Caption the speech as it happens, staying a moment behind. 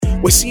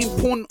We're seeing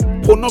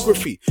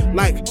pornography.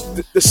 Like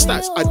the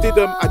stats. I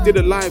did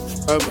a live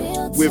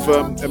with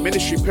a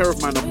ministry pair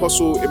of mine,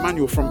 Apostle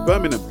Emmanuel from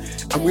Birmingham,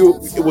 and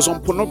it was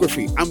on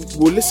pornography, and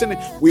we were listening.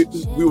 We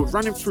were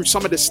running through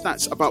some of the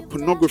stats about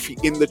pornography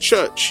in the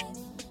church.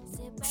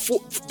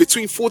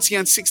 Between 40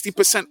 and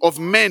 60% of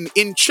men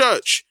in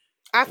church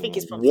I think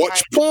it's from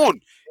watch porn.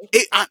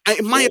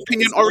 In my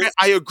opinion,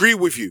 I agree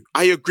with you.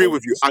 I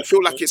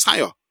feel like it's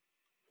higher.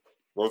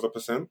 What was the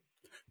percent?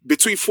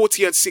 Between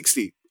 40 and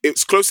 60.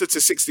 It's closer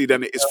to 60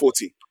 than it is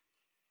 40.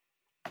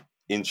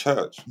 In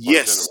church?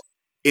 Yes,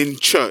 in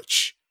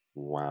church.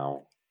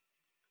 Wow.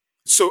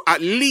 So at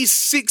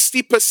least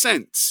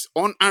 60%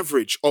 on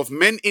average of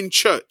men in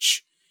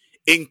church,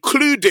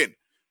 including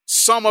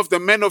some of the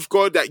men of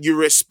God that you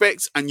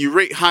respect and you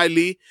rate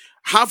highly,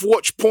 have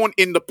watched porn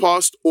in the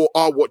past or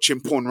are watching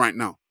porn right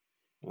now.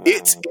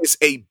 It is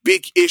a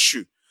big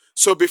issue.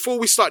 So before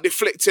we start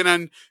deflecting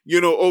and,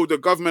 the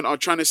government are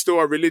trying to steal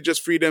our religious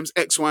freedoms,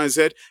 X, Y, and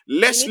Z,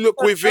 let's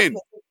look within.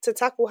 To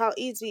tackle how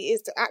easy it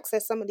is to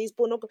access some of these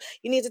pornography,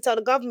 you need to tell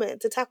the government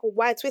to tackle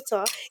why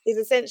Twitter is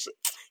essentially.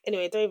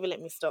 Anyway, don't even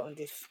let me start on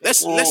this.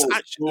 Let's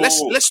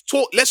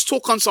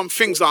talk on some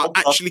things that are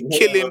actually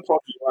killing.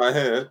 Right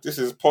here, this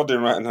is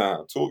podding right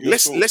now.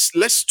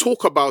 Let's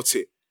talk about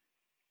it.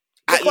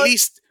 At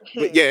least,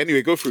 but yeah.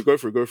 Anyway, go through.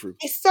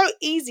 It's so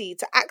easy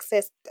to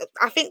access.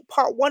 I think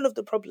part one of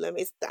the problem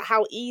is that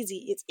how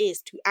easy it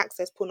is to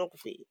access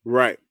pornography.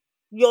 Right.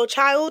 Your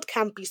child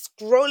can be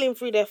scrolling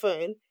through their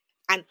phone,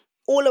 and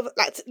all of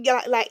like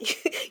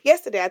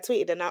yesterday I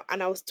tweeted and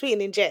I was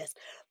tweeting in jest,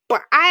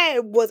 but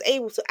I was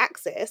able to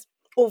access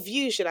or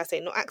view, should I say,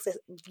 not access,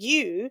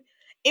 view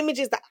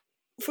images that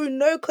through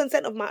no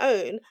consent of my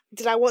own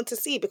did I want to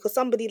see because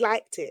somebody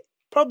liked it.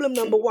 Problem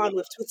number one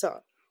with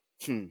Twitter.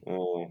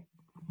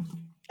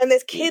 And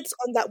there's kids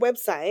on that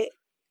website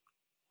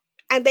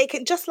and they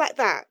can, just like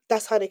that,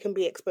 that's how they can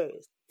be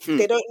exposed.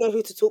 They don't know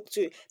who to talk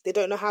to. They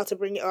don't know how to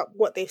bring it up,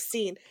 what they've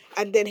seen.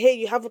 And then here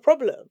you have a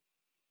problem.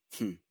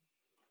 Yeah,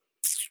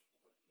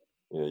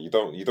 you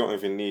don't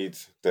even need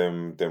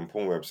them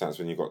porn websites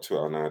when you got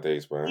Twitter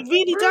nowadays, where you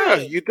really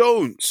don't. You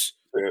don't.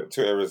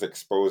 Twitter is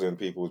exposing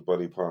people's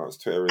body parts.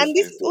 And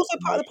this is also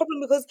part of the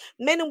problem because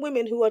men and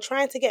women who are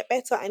trying to get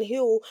better and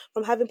heal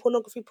from having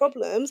pornography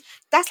problems,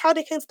 that's how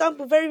they can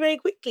stumble very, very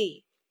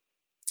quickly.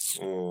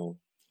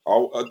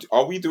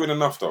 Are we doing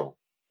enough though?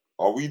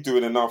 Are we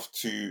doing enough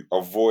to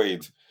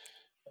avoid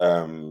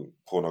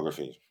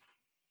pornography?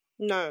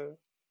 No.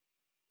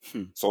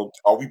 So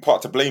are we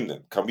part to blame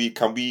then? Can we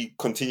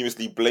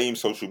continuously blame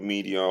social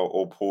media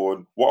or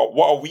porn? What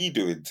are we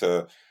doing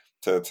to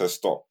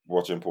stop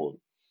watching porn?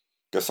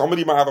 Because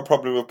somebody might have a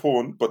problem with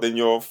porn, but then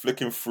you're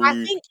flicking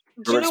through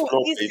your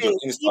explore page on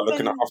Insta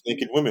looking at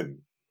half-naked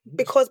women.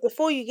 Because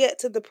before you get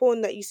to the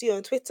porn that you see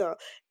on Twitter,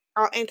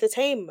 our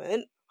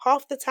entertainment,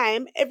 half the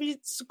time, you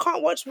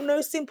can't watch no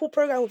simple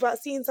program without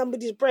seeing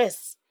somebody's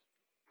breasts.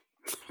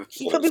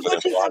 You could be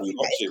watching something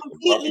that is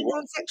completely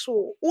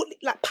non-sexual.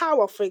 Like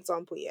Power, for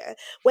example, yeah.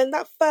 When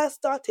that first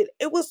started,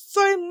 it was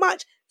so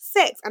much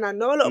sex. And I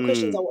know a lot of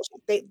Christians are watching.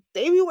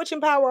 They be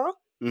watching Power.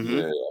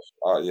 Yeah,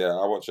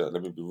 I watch it.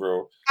 Let me be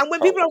real. And when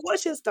people are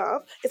watching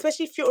stuff,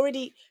 especially if you're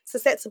already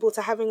susceptible to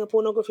having a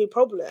pornography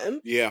problem,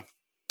 it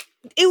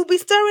will be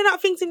stirring up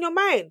things in your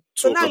mind.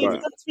 So now you've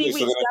done 3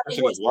 weeks.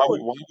 Why are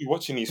we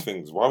watching these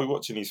things? Why are you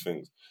on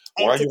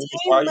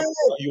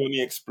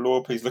the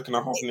explore page looking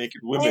at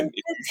half-naked women?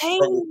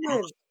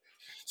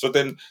 So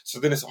then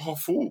it's our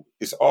fault.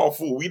 It's our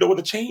fault. We don't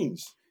want to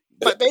change.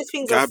 But those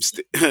things Gabs,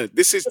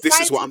 this is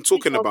what I'm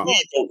talking about.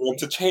 We don't want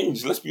to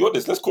change. Let's be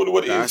honest. Let's call it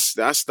what it is.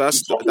 That's for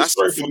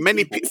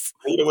many people.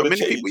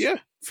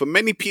 For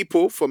many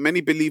people, for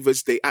many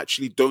believers, they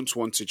actually don't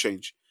want to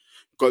change.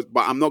 But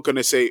I'm not going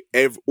to say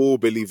all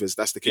believers.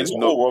 That's the case.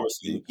 No,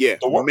 obviously. Yeah,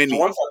 the ones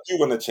that do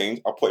want to change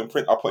are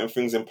putting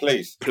things in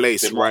place. They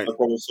might not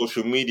go on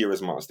social media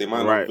as much. They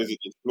might not visit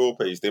the explore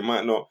page. They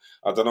might not.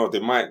 I don't know. They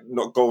might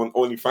not go on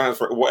OnlyFans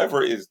for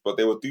whatever it is. But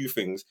they will do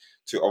things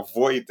to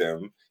avoid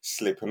them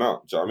slipping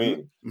up. Do you know what I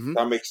mean? Mm-hmm.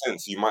 That makes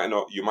sense. You might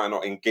not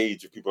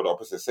engage with people of the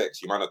opposite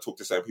sex. You might not talk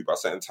to certain people at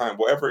a certain time.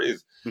 Whatever it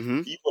is,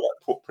 people that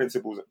put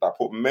principles, that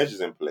put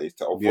measures in place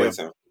to avoid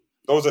something.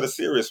 Those are the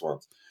serious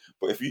ones.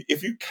 But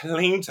if you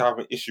claim to have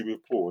an issue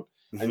with porn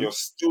and you're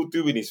still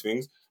doing these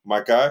things,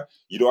 my guy,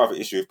 you don't have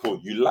an issue with porn.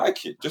 You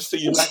like it. Just say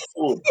you like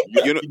porn.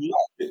 You like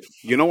it.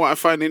 You know what I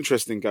find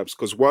interesting, Gabs?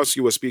 Because whilst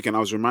you were speaking, I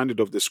was reminded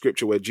of the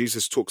scripture where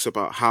Jesus talks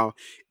about how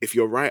if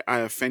your right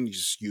eye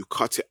offends you,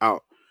 cut it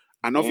out.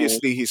 And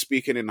obviously he's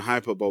speaking in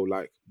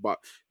hyperbole, but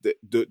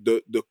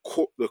the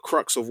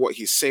crux of what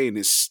he's saying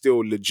is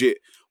still legit.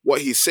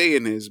 What he's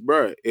saying is,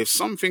 bro, if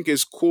something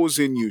is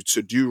causing you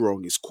to do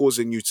wrong, is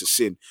causing you to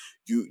sin,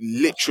 you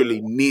literally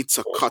need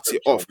to cut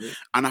it off.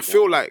 And I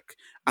feel like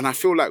And I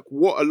feel like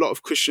what a lot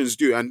of Christians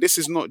do, and this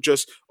is not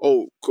just,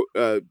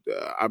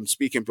 I'm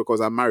speaking because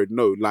I'm married.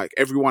 No, like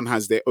everyone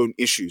has their own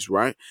issues,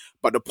 right?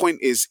 But the point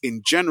is,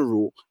 in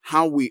general,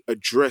 how we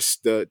address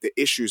the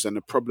issues and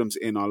the problems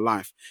in our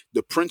life.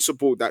 The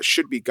principle that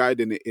should be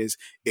guiding it is,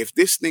 if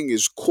this thing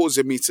is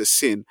causing me to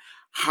sin,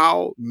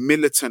 how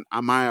militant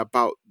am I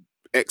about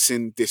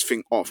Xing this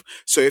thing off?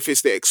 So if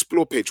it's the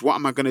explore page, what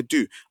am I going to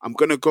do? I'm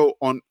going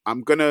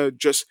to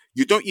just,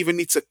 you don't even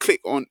need to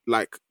click on,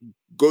 like,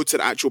 go to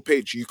the actual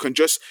page. You can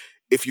just,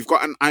 if you've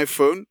got an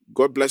iPhone,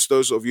 God bless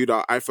those of you that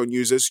are iPhone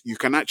users, you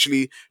can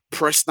actually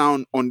press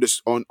down on this,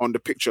 on the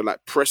picture, like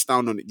press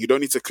down on it. You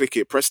don't need to click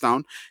it, press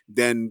down.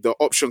 Then the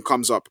option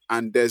comes up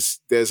and there's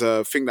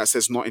a thing that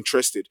says not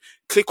interested.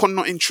 Click on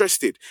not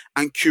interested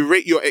and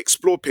curate your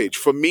explore page.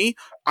 For me,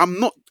 I'm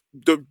not,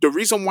 the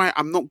reason why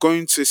I'm not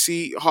going to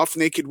see half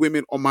naked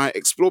women on my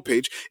explore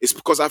page is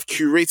because I've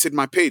curated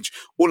my page.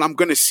 All I'm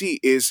going to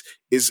see is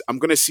I'm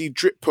going to see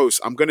drip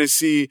posts. I'm going to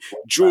see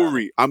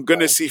jewelry. I'm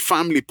going to see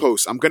family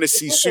posts. I'm going to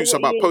see suits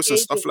about posts and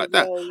stuff like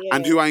that. Well, yeah.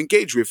 And who I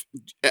engage with.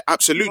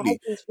 Absolutely. My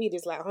husband's feed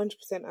is like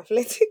 100%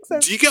 athletics.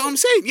 Do you get what I'm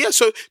saying? Yeah.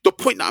 So the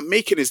point that I'm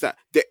making is that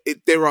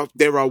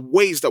there are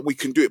ways that we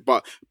can do it,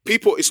 but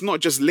people, it's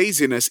not just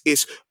laziness.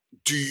 It's,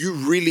 do you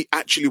really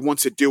actually want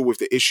to deal with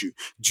the issue?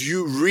 Do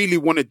you really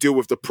want to deal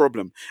with the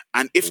problem?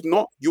 And if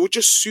not, you'll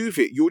just soothe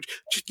it. You'll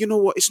just, you know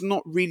what? It's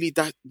not really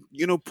that,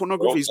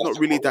 pornography is not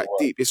really that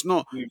deep. It's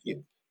not.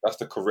 That's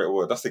the correct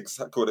word. That's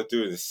exactly what they're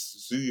doing, is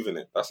soothing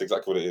it. That's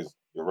exactly what it is.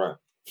 You're right.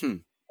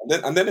 And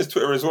then there's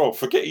Twitter as well.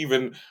 Forget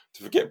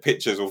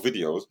pictures or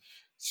videos.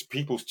 It's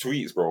people's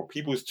tweets, bro.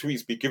 People's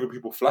tweets be giving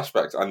people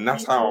flashbacks. And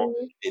that's how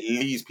it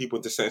leads people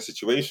into certain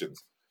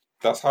situations.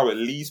 That's how it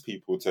leads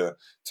people to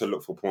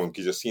look for porn,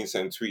 because you're seeing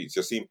certain tweets.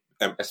 You're seeing,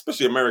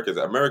 especially Americans.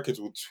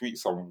 Americans will tweet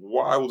some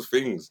wild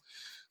things,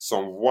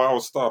 some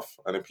wild stuff,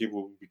 and then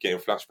people will be getting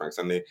flashbacks,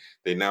 and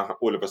they now,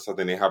 all of a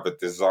sudden, they have a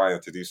desire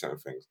to do certain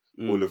things.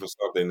 All of a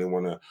sudden, they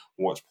want to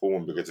watch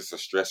porn because it's a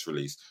stress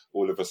release.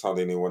 All of a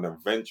sudden, they want to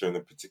venture in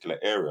a particular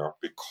area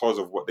because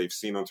of what they've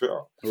seen on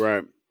Twitter.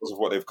 Right. Because of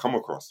what they've come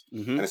across.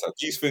 And it's like,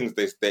 these things,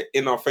 they're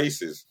in our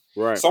faces.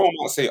 Right. Someone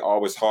might say,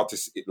 oh, it's hard to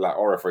see, like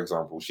Aura, for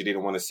example. She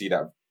didn't want to see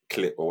that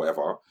clip or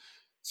whatever.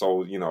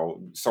 So,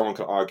 someone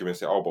can argue and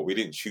say, oh, but we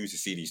didn't choose to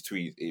see these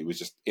tweets. It was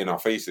just in our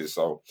faces.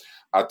 So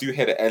I do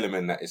hear the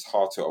element that it's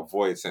hard to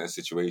avoid certain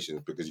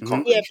situations because you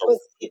can't control. Yeah, because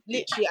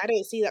literally, I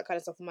don't see that kind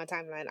of stuff on my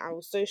timeline. I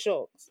was so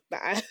shocked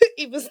that I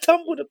even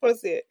stumbled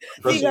across it.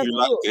 The person who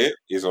liked it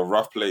is a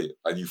rough play,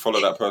 and you follow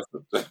that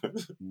person.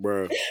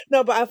 Bro.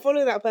 No, but I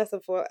follow that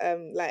person for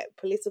like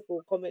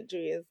political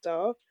commentary and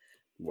stuff.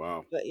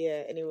 Wow. But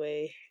yeah,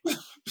 anyway.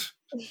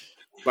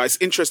 But it's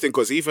interesting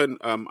because even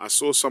I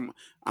saw some,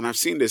 and I've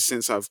seen this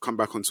since I've come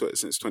back on Twitter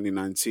since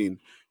 2019,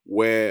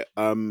 where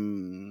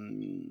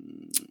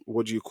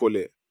what do you call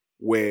it?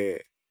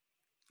 Where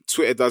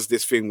Twitter does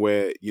this thing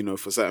where,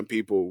 for certain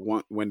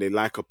people, when they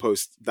like a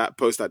post, that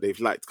post that they've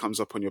liked comes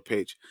up on your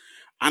page,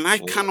 and I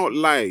cannot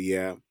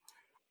lie,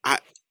 I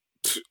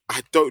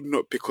don't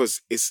know,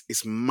 because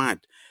it's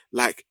mad.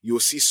 Like,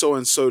 you'll see so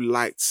and so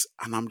likes,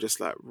 and I'm just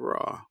like,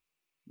 rah,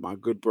 my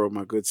good bro,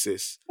 my good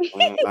sis,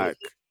 like.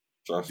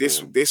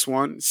 This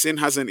one, sin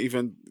hasn't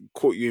even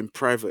caught you in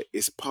private.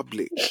 It's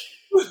public.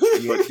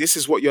 This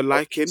is what you're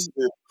liking.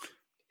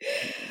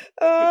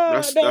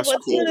 That's cool.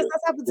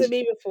 That's happened to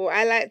me before.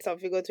 I liked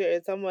something on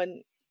Twitter.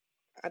 Someone,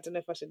 I don't know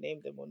if I should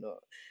name them or not,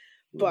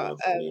 but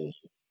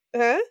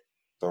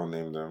don't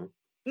name them.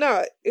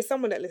 No, it's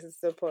someone that listens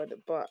to the pod.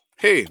 But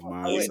hey,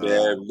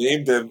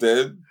 name them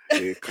then.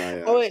 Hey,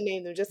 Kaya. I won't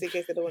name them just in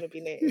case they don't want to be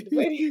named.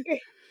 But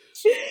anyway,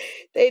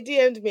 they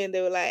DM'd me and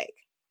they were like,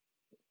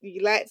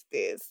 "You liked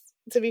this."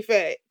 To be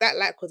fair, that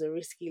like was a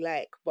risky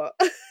like, but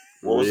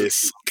what was it?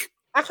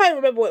 I can't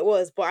remember what it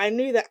was, but I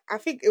knew that, I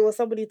think it was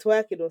somebody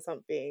twerking or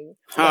something.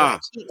 A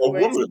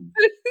woman?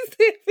 I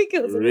think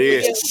it was a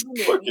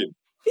woman.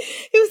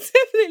 It was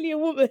definitely a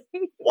woman.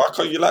 Why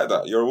can't you like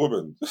that? You're a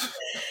woman.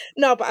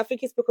 No, but I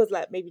think it's because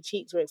like maybe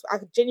cheeks were. I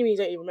genuinely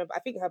don't even remember. I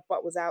think her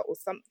butt was out or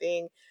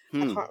something. I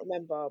can't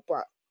remember,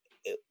 but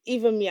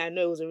even me, I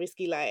know it was a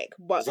risky like.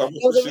 But it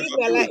was a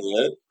reason I liked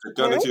it.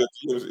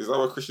 Is that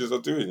what Christians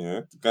are doing?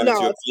 Yeah.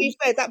 No, to be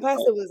fair, that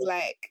person was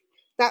like.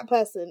 That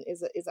person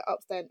is an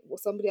upstanding, or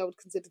somebody I would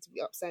consider to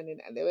be upstanding,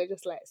 and they were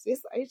just like,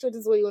 "Sis, are you sure this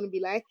is what you want to be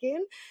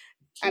liking?"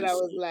 And I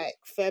was like,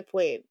 "Fair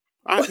point."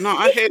 I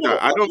hear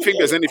that. I don't think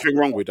there's anything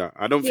wrong with that.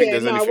 I don't think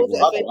there's anything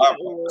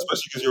wrong.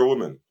 Especially because you're a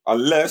woman.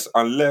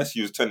 Unless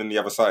you're turning the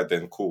other side,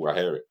 then cool, I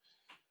hear it.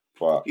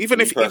 But even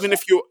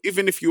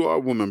if you are a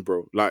woman,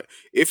 bro, like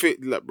if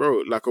it like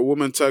bro, like a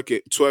woman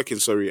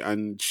twerking,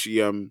 and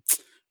she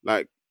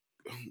like,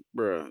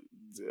 bro.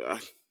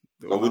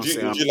 Would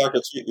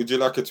you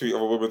like a tweet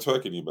of a woman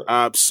twerking you back?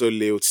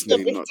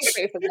 Absolutely not.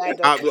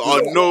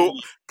 No,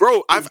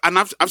 bro.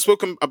 I've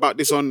spoken about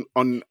this on.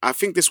 I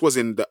think this was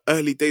in the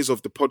early days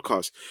of the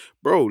podcast,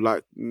 bro.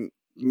 Like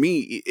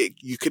me,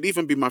 you could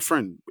even be my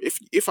friend.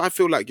 If I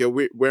feel like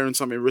you're wearing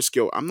something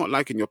risky, I'm not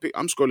liking your pic.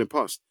 I'm scrolling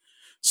past.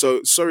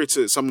 So sorry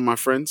to some of my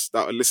friends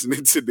that are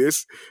listening to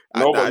this.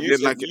 No, but you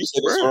said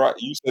it's alright.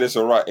 You said it's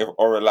alright if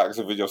Ora likes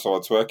a video of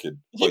someone twerking.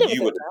 But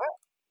you would.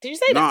 Did you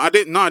say that? I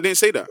didn't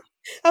say that.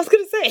 I was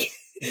gonna say.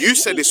 You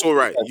said it's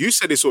alright. You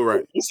said it's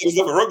alright. You said there's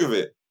nothing wrong with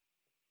it.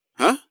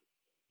 Huh?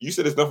 You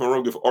said there's nothing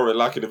wrong with Ora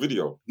liking the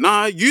video.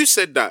 Nah, you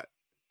said that.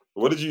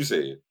 What did you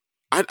say?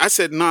 I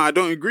said I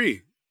don't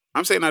agree.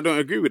 I'm saying I don't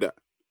agree with that.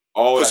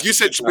 Oh, because you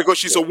said because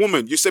she's a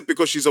woman. You said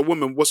because she's a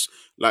woman. What's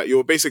like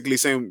you're basically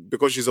saying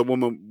because she's a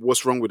woman.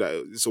 What's wrong with that?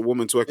 It's a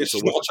woman twerking.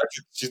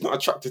 She's not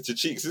attracted to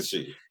cheeks, is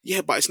she?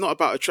 Yeah, but it's not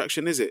about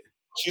attraction, is it?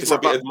 She's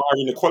about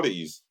admiring the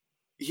qualities.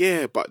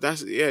 Yeah, but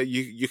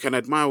you can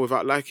admire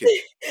without liking.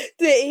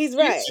 He's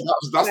right. See,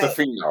 that's the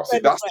thing now. See,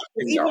 that's the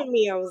thing now. Even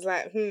me, I was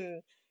like,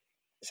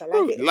 Shall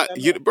I like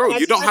it? You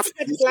don't have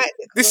to.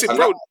 Listen,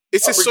 bro.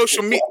 It's a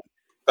social media.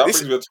 That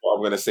brings me to what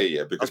I'm going to say,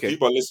 yeah, because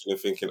people are listening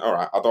thinking, all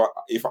right,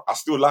 I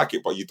still like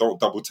it, but you don't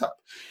double tap.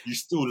 You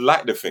still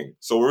like the thing.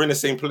 So we're in the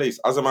same place.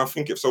 As a man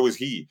thinketh, so is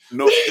he.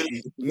 No.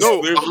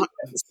 We're still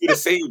the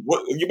same.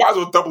 You might as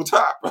well double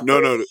tap.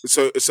 No.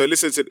 So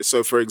listen to,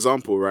 so for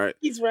example, right?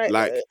 He's right.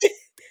 Like,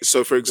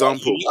 so for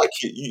example. You like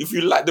it. If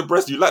you like the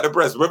breast, you like the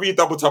breast. Whether you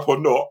double tap or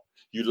not,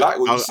 you like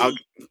what you see.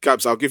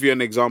 Cabs, I'll give you an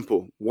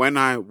example. When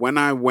I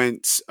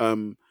went,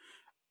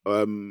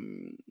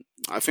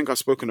 I think I've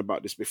spoken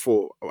about this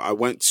before. I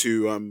went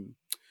to,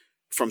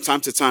 from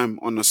time to time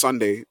on a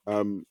Sunday,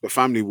 the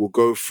family will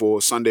go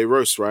for Sunday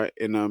roast, right?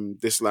 In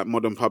this like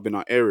modern pub in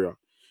our area.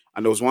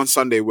 And there was one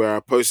Sunday where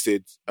I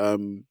posted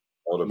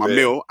my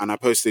meal and I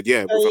posted,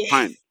 with a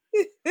pint.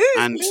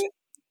 And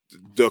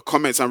the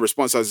comments and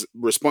responses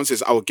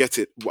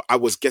I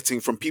was getting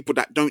from people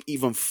that don't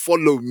even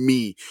follow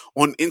me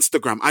on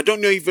Instagram. I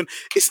don't know even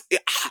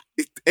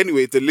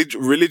anyway, the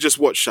religious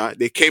watch chat,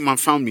 they came and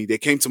found me. They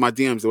came to my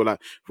DMs. They were like,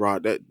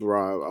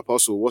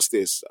 Apostle, what's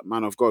this?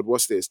 Man of God,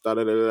 what's this? Da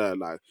da da da.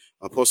 Like,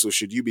 Apostle,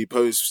 should you be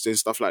posting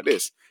stuff like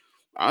this?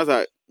 I was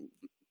like,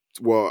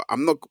 well,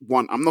 I'm not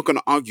going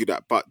to argue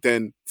that. But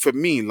then for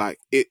me, like,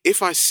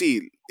 if I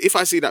see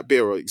that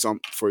beer,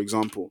 for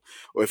example,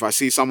 or if I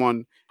see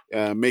someone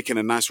making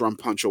a nice rum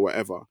punch or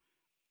whatever,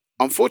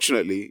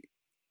 unfortunately,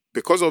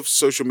 because of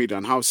social media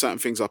and how certain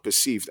things are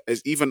perceived,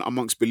 as even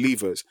amongst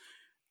believers,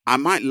 I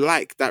might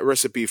like that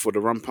recipe for the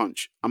rum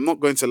punch. I'm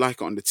not going to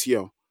like it on the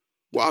TL.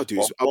 What I'll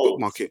do is I'll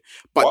bookmark it.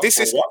 But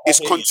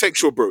it's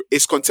contextual, bro.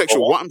 It's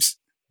contextual.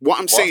 What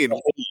I'm saying,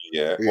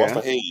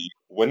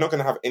 we're not going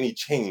to have any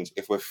change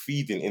if we're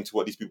feeding into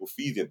what these people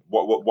feed in,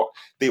 what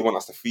they want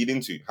us to feed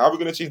into. How are we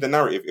going to change the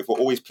narrative if we're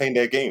always playing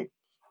their game?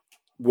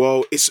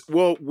 Well,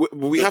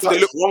 we have to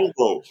look wrong,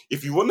 bro.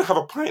 If you want to have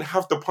a pint,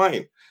 have the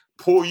pint.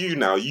 Poor you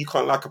now. You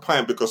can't like a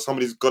pint because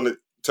somebody's gonna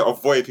to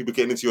avoid people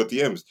getting into your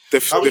DMs.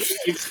 How is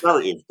this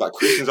narrative that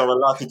Christians are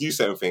allowed to do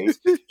certain things?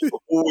 You're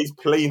always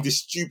playing this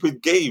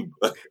stupid game.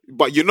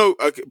 But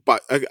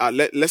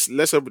let's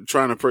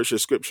try and approach it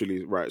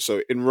scripturally, right?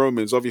 So in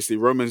Romans, obviously,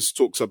 Romans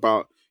talks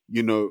about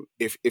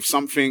if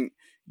something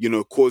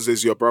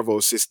causes your brother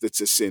or sister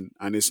to sin,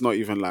 and it's not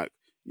even like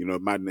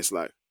madness,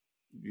 like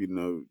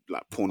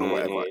like porn or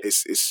whatever.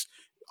 It's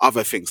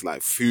other things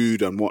like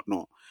food and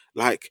whatnot.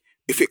 Like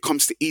if it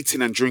comes to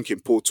eating and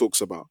drinking, Paul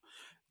talks about,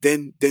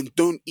 then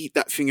don't eat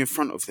that thing in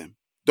front of them.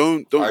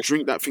 Don't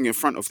drink that thing in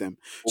front of them.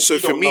 Well, so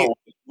for me,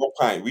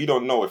 we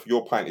don't know if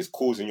your pint is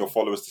causing your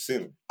followers to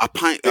sin.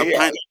 They're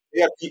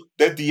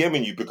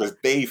DMing you because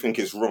they think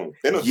it's wrong.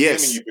 They're not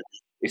DMing you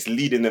because it's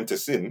leading them to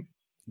sin.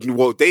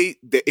 Well,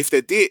 if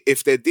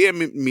they're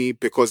DMing me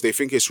because they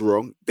think it's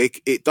wrong,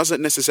 it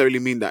doesn't necessarily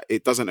mean that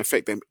it doesn't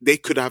affect them. They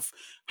could have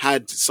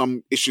had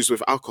some issues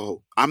with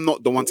alcohol. I'm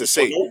not the one to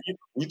say.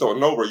 We don't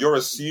know, bro. You're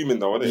assuming,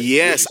 though, isn't it?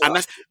 Yes,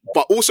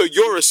 but also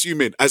you're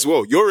assuming as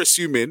well. You're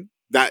assuming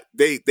that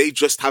they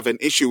just have an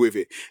issue with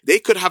it. They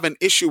could have an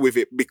issue with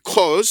it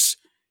because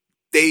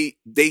they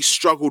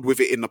struggled with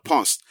it in the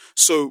past.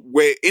 So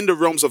we're in the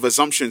realms of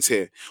assumptions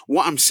here.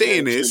 What I'm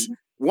saying is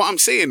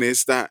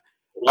that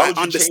I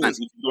understand.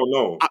 If you don't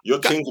know, you're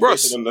changing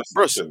bros,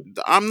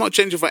 I'm not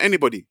changing for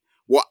anybody.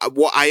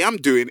 What I am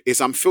doing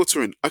is I'm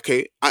filtering.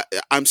 Okay,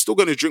 I'm still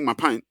going to drink my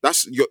pint.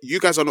 That's you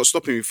guys are not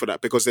stopping me for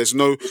that because there's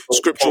no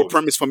scriptural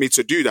premise for me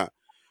to do that.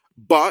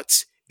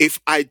 But if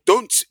I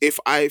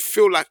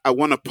feel like I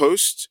want to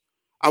post,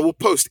 I will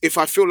post. If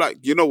I feel like,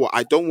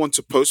 I don't want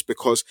to post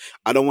because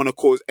I don't want to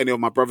cause any of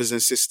my brothers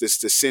and sisters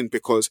to sin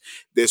because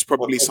there's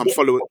probably some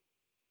followers.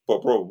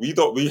 But bro,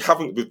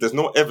 there's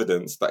no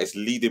evidence that it's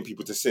leading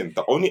people to sin.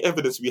 The only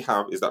evidence we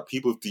have is that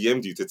people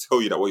DM'd you to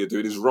tell you that what you're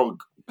doing is wrong.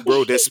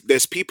 Bro,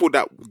 there's people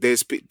that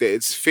there's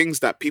things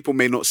that people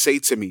may not say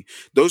to me.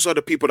 Those are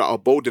the people that are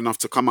bold enough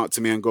to come out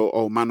to me and go,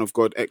 "Oh, man of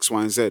God, X,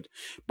 Y, and Z."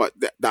 But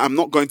I'm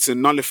not going to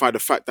nullify the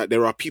fact that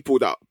there's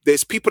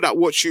people that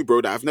watch you,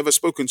 bro, that have never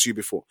spoken to you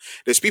before.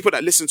 There's people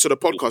that listen to the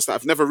podcast that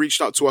have never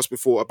reached out to us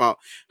before about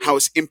how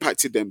it's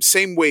impacted them.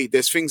 Same way,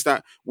 there's things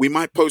that we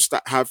might post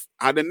that have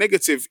had a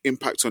negative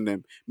impact on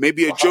them.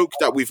 Maybe a joke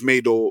that we've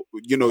made or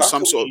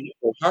some sort of...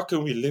 how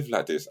can we live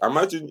like this?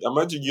 Imagine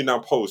you now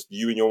post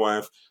you and your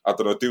wife, I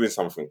don't know, doing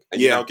something,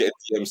 and you now get a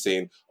DM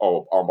saying,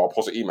 "Oh,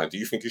 Apostle Iman, do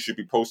you think you should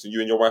be posting you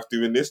and your wife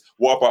doing this?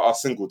 What about our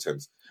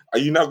singletons? Are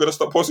you now gonna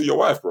stop posting your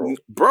wife, bro?"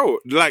 Bro,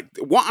 like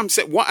what I'm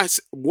saying,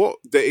 what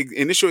the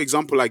initial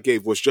example I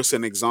gave was just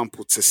an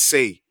example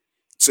to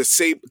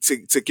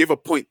give a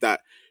point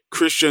that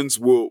Christians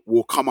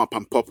will come up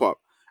and pop up,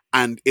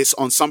 and it's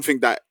on something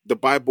that the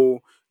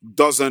Bible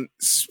doesn't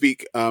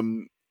speak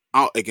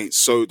out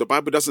against. So the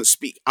Bible doesn't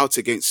speak out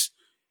against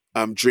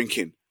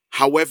drinking.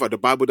 However, the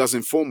Bible does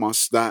inform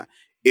us that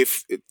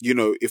if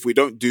we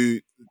don't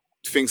do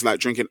things like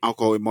drinking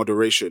alcohol in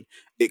moderation,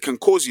 it can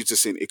cause you to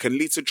sin. It can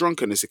lead to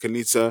drunkenness. It can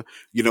lead to,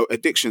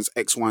 addictions,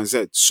 X, Y, and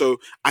Z. So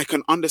I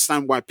can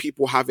understand why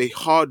people have a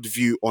hard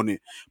view on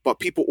it, but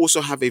people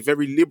also have a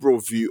very liberal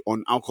view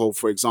on alcohol,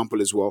 for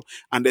example, as well.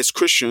 And there's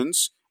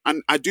Christians,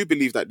 and I do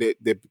believe that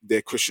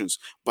they're Christians,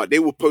 but they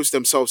will post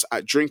themselves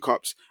at drink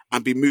ups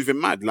and be moving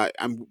mad. Like,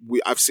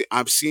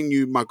 I've seen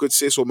you, my good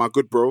sis or my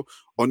good bro,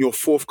 on your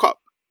fourth cup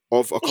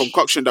of a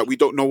concoction that we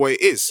don't know what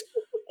it is.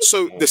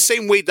 So the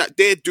same way that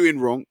they're doing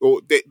wrong,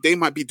 or they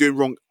might be doing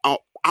wrong out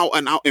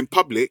and out in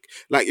public,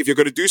 like if you're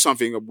going to do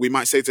something, we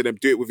might say to them,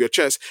 do it with your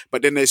chest.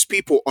 But then there's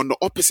people on the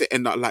opposite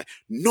end that are like,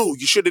 no,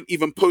 you shouldn't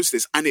even post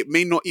this. And it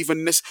may not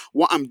even,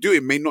 what I'm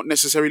doing may not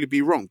necessarily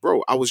be wrong.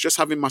 Bro, I was just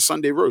having my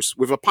Sunday roast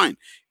with a pint.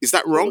 Is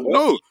that wrong?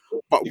 No.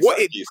 But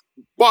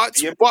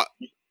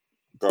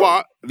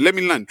but let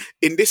me land.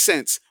 In this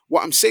sense,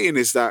 what I'm saying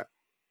is that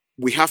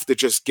we have to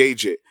just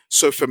gauge it.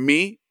 So for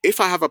me, if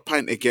I have a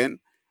pint again,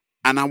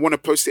 and I want to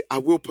post it, I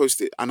will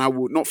post it, and I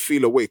will not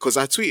feel away, because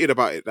I tweeted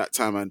about it that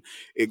time, and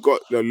it got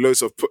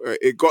loads of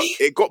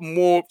it got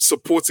more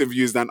supportive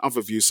views than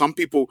other views. Some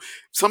people.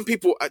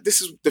 This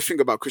is the thing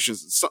about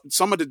Christians.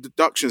 Some of the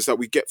deductions that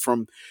we get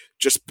from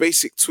just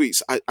basic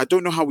tweets, I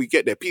don't know how we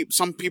get there.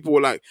 Some people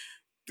were like,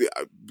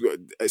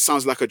 it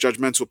sounds like a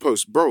judgmental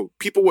post, bro.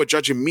 People were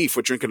judging me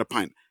for drinking a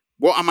pint.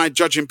 What am I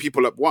judging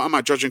people up? What am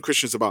I judging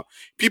Christians about?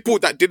 People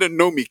that didn't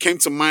know me came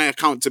to my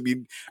account to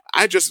be.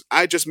 I just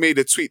made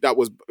a tweet that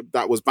was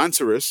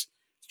banterous,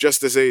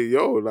 just to say,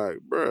 yo, like,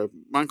 bro,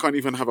 man can't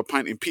even have a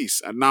pint in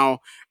peace. And now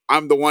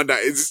I'm the one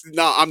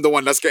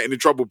that's getting in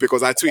trouble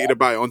because I tweeted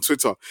about it on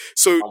Twitter.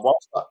 So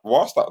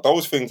whilst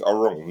those things are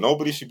wrong,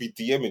 nobody should be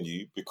DMing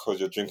you because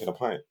you're drinking a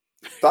pint.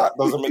 That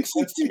doesn't make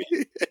sense to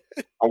me.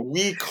 And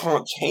we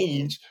can't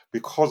change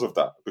because of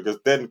that, because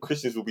then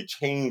Christians will be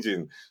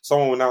changing.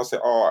 Someone will now say,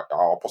 "Oh,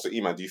 Apostle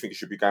Iman, do you think you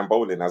should be going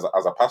bowling as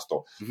a pastor?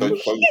 Mhm. Don't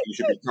you think you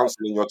should be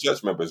counselling your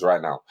church members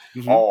right now?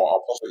 Mhm. Oh,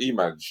 Apostle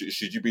Iman,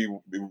 should you be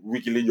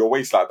wiggling your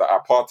waist like that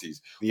at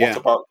parties? Yeah.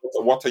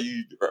 What are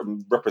you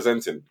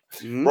representing?"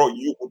 Mhm. Bro,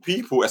 you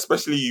people,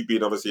 especially you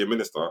being obviously a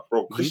minister,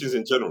 bro, Christians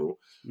in general,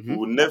 we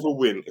will never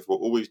win if we're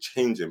always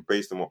changing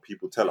based on what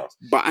people tell us.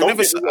 But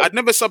I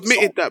never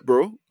submitted that,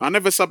 bro. I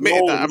never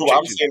submitted that.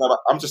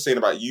 I'm just saying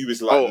about you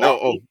is like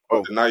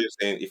now you're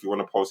saying if you want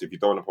to post, if you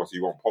don't want to post,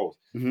 you won't post.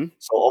 Mm-hmm.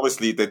 So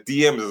obviously the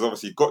DMs has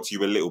obviously got to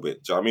you a little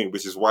bit. Do you know what I mean?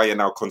 Which is why you're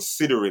now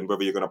considering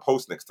whether you're going to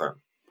post next time.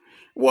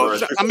 Well,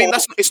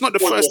 it's not the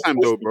first time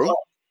though, bro.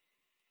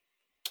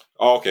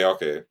 Oh,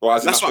 okay. Well,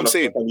 that's what I'm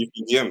saying. You've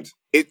been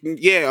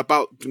DM'd.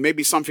 About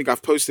maybe something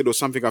I've posted or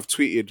something I've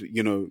tweeted,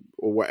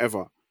 or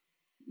whatever.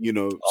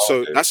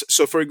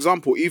 So for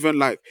example, even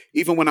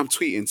when I'm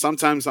tweeting,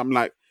 sometimes I'm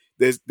like,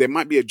 there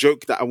might be a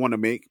joke that I want to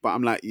make, but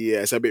I'm like, yeah,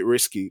 it's a bit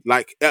risky.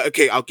 Like,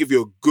 okay, I'll give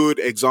you a good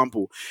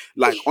example.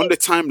 Like on the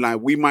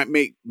timeline, we might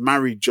make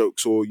married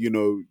jokes or,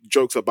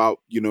 jokes about,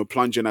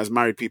 plunging as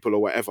married people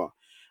or whatever.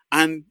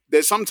 And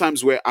there's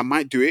sometimes where I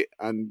might do it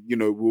and,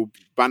 we'll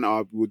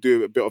banter, we'll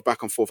do a bit of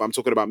back and forth. I'm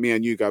talking about me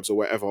and you, Gabs, or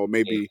whatever. Or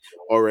maybe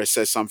Ora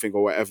says something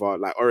or whatever.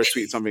 Like Ora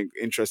tweeted something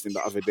interesting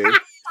the other day.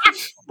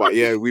 But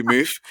yeah, we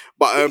move.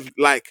 But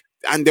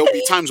and there'll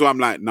be times where I'm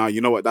like, nah,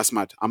 you know what? That's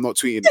mad. I'm not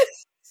tweeting it.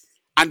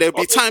 And there'll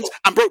be times,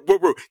 and bro,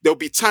 there'll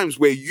be times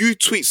where you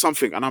tweet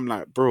something and I'm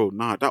like, bro,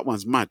 nah, that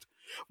one's mad.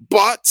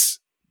 But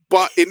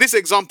in this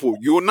example,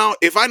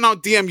 if I now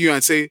DM you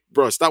and say,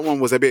 bros, that one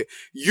was a bit,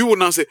 you will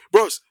now say,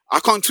 bros, I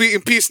can't tweet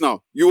in peace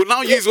now. You will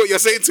now use what you're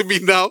saying to me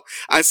now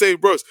and say,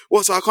 bros,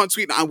 so I can't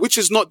tweet now. And which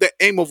is not the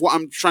aim of what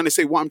I'm trying to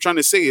say. What I'm trying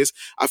to say is,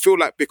 I feel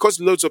like because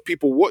loads of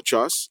people watch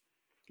us,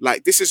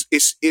 like this is,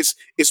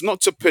 it's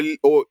not to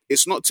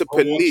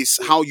police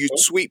how you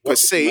tweet per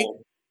se.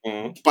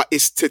 But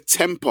it's to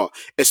temper,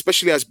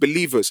 especially as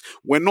believers.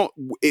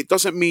 It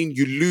doesn't mean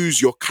you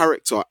lose your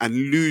character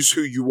and lose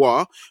who you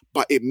are,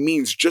 but it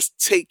means just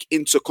take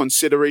into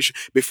consideration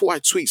before I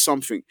tweet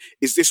something.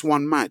 Is this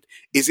one mad?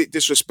 Is it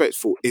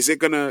disrespectful? Is it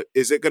gonna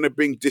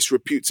bring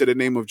disrepute to the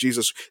name of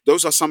Jesus?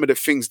 Those are some of the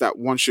things that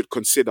one should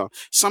consider.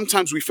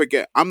 Sometimes we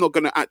forget. I'm not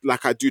gonna act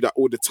like I do that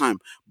all the time,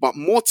 but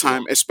more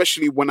time,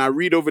 especially when I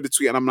read over the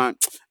tweet and I'm like,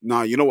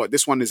 nah, you know what?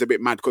 This one is a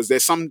bit mad, because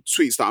there's some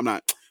tweets that I'm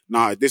like,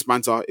 nah, this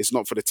banter is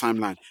not for the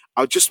timeline.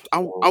 I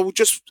will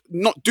just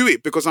not do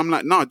it because I'm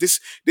like, nah,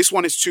 this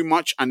one is too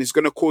much and it's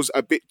going to cause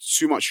a bit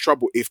too much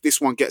trouble if this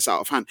one gets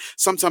out of hand.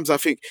 Sometimes I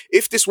think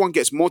if this one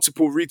gets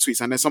multiple retweets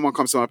and then someone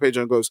comes to my page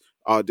and goes,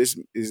 this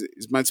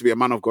is meant to be a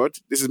man of God.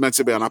 This is meant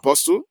to be an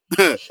apostle.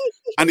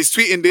 And he's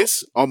tweeting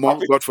this,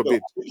 God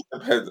forbid.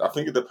 I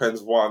think it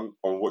depends, one,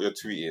 on what you're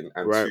tweeting,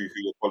 and two,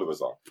 who your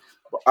followers are.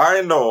 But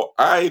I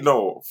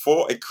know,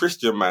 for a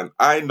Christian man,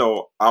 I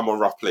know I'm a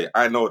rough player.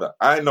 I know that.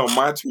 I know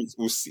my tweets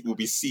will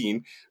be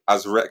seen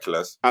as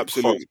reckless.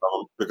 Absolutely.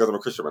 Because I'm a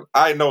Christian man.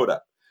 I know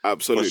that.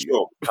 Absolutely. For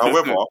sure.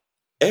 However,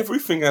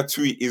 everything I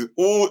tweet is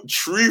all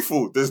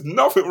truthful. There's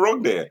nothing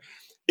wrong there.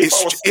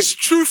 It's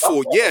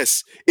truthful,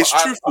 yes. It's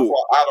truthful. That's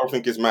what I don't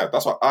think is mad.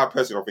 That's what I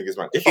personally don't think is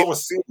mad. If I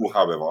was single,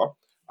 however,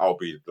 I'll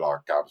be like,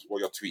 Gabs, what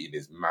you're tweeting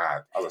is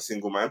mad as a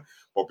single man.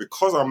 But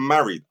because I'm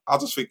married, I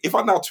just think, if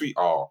I now tweet,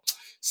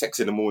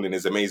 sex in the morning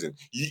is amazing.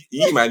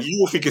 You man, you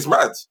will think it's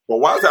mad. But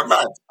why is that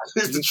mad?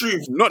 It's the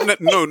truth.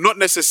 Not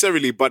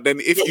necessarily. But then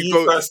if you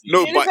go,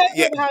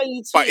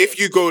 but if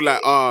you go like,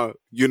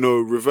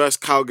 reverse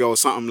cowgirl or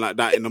something like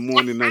that in the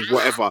morning and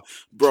whatever,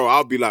 bro,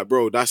 I'll be like,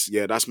 bro, that's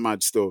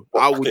mad still.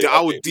 I would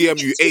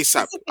DM you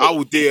ASAP. I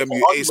will DM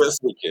you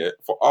ASAP.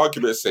 For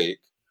argument's sake,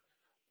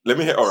 let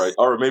me hear. All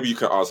right, maybe you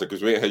can answer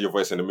because we ain't hear your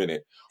voice in a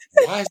minute.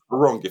 Why is it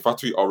wrong if I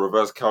tweet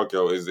reverse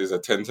cowgirl is a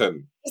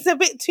 10-10? It's a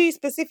bit too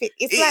specific.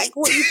 It's like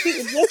what you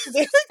tweeted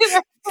yesterday.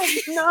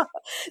 No,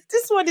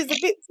 this one is a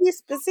bit too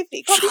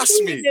specific.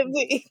 Trust me,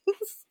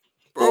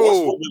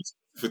 bro.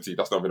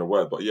 That's not even a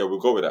word, but yeah, we'll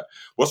go with that.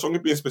 What's wrong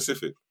with being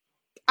specific?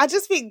 I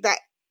just think that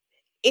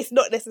it's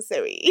not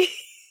necessary.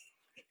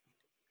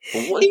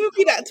 Even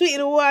be that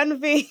tweeting one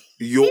thing.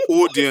 Your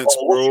audience,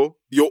 bro.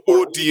 Your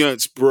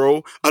audience,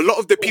 bro. A lot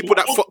of the people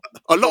that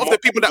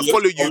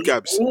follow you,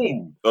 Gabs.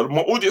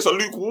 My audience are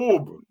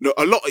lukewarm. No,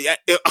 a lot. Yeah.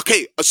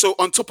 Okay. So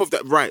on top of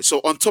that, right?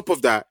 So on top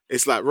of that,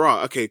 it's like,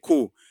 right. Okay,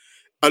 cool.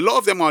 A lot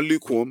of them are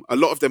lukewarm. A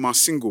lot of them are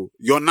single.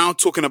 You're now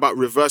talking about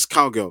reverse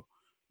cowgirl,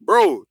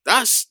 bro.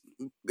 That's,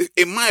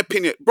 in my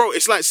opinion, bro.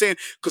 It's like saying,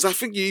 because I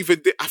think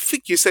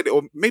you said it,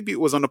 or maybe it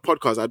was on a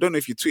podcast. I don't know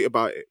if you tweet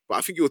about it, but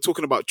I think you were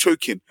talking about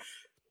choking.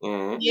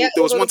 Mm-hmm. Yeah,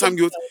 there was one time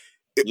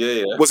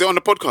yeah. Was it on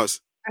the podcast?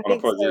 On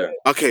the podcast, so.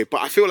 Yeah. Okay,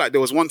 but I feel like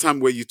there was one time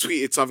where you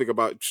tweeted something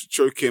about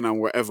choking and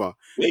whatever,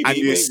 and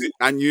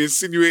you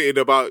insinuated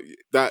about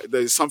that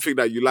there's something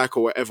that you like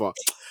or whatever.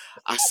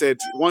 I said,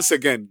 once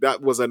again,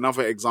 that was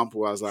another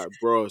example. I was like,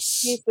 bro, be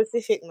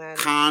specific, man.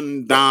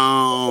 Calm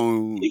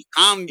down.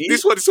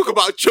 This one is talking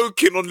about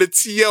choking on the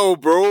TL,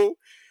 bro.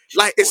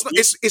 Like,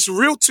 it's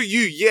real to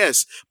you,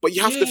 yes, but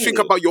you have to think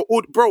about your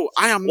own, bro.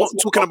 I am not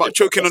talking about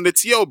choking on the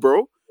TL,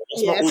 bro.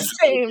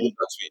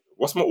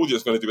 What's my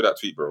audience going to do with that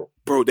tweet, bro?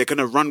 Bro, they're going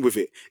to run with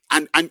it.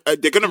 And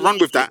they're going to run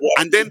with that.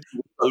 And then...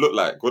 What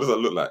does that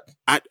look like?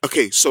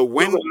 Okay, so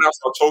when... I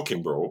start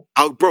talking, bro.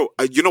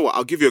 You know what?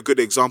 I'll give you a good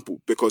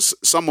example. Because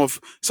some of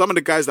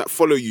the guys that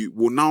follow you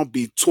will now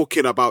be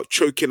talking about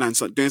choking and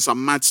doing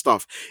some mad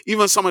stuff.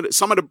 Even some of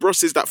the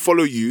brosses that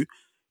follow you,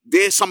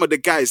 they're some of the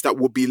guys that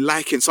will be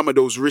liking some of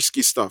those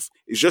risky stuff.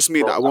 It's just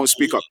me that I won't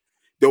speak up.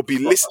 They'll be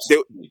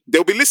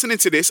listening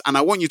to this, and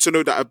I want you to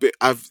know that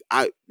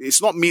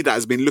it's not me that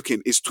has been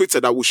looking. It's Twitter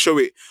that will show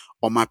it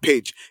on my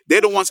page.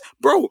 They're the ones,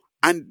 bro,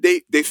 and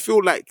they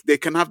feel like they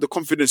can have the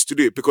confidence to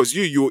do it because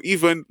you're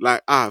even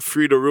like,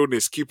 free the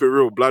realness, keep it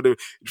real, blood,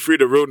 free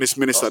the realness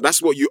minister.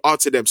 That's what you are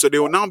to them. So they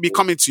will now be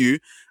coming to you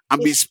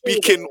and be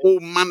speaking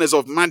all manners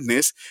of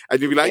madness, and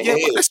you'll be like,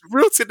 but that's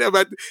real to them.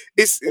 And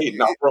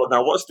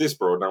now watch this,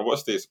 bro. Now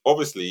watch this.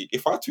 Obviously,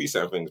 if I tweet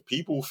something,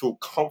 people feel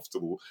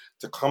comfortable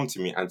to come to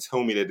me and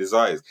tell me their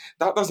desires.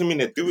 That doesn't mean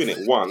they're doing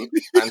it, one.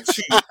 And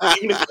two,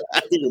 even if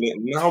they're doing it,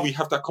 now we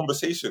have that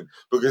conversation.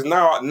 Because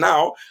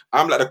now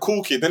I'm like the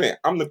cool kid, innit?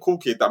 I'm the cool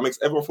kid that makes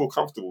everyone feel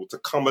comfortable to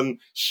come and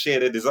share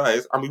their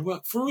desires, and we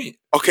work through it.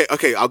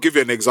 Okay, I'll give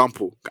you an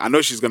example. I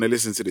know she's going to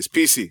listen to this.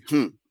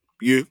 PC,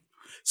 you...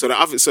 So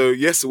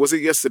yes, was it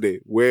yesterday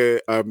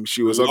where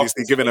she was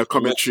obviously giving a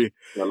commentary?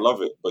 I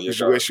love it, but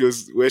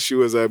where she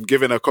was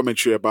giving a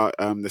commentary about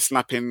the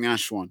slapping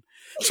Nash one.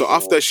 So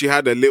after she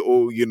had a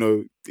little,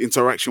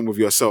 interaction with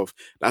yourself,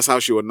 that's how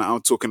she was now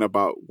talking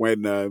about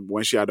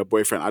when she had a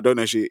boyfriend. I don't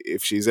know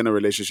if she's in a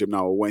relationship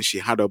now or when she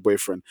had a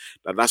boyfriend.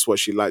 That's what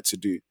she liked to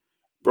do,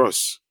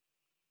 bros.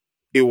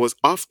 It was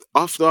after.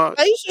 Are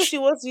you sure she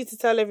wants you to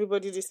tell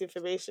everybody this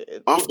information?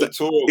 After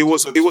it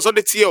was on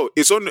the TL.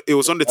 It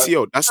was on the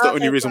TL. That's the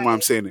only reason why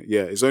I'm saying it.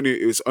 Yeah, it's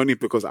only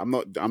because I'm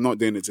not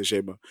doing it to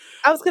shame her.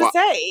 I was gonna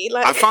say,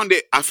 like, I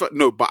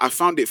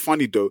found it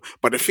funny though.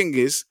 But the thing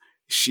is,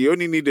 she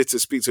only needed to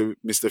speak to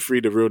Mr.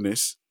 Free the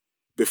Realness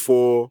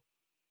before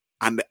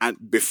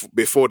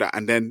that,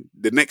 and then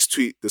the next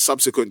tweet, the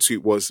subsequent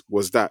tweet was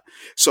that.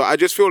 So I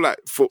just feel like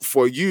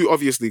for you,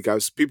 obviously,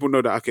 guys, people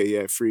know that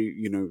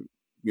Free,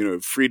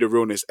 Free the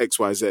Realness,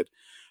 XYZ.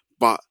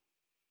 But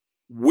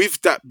with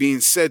that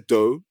being said,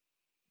 though,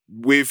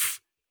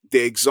 with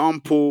the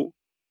example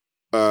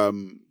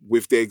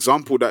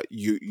that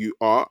you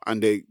are,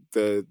 and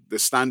the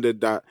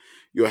standard that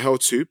you're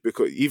held to,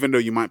 because even though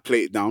you might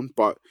play it down,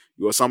 but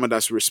you're someone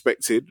that's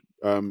respected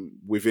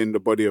within the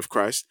body of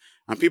Christ,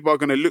 and people are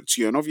going to look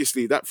to you. And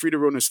obviously that free the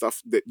realness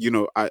stuff, that, you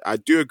know, I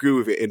do agree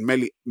with it in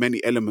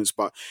many elements,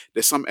 but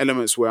there's some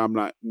elements where I'm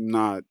like,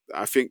 nah,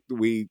 I think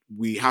we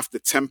have to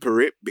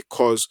temper it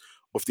because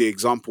of the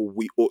example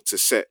we ought to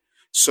set.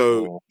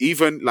 So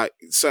even like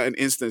certain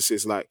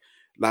instances, like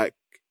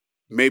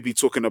maybe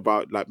talking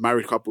about like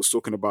married couples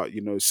talking about,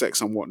 you know,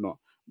 sex and whatnot,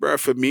 bro,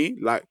 for me,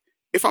 like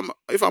if I'm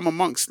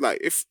amongst, like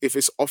if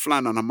it's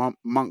offline and I'm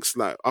amongst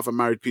like other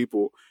married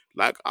people,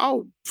 like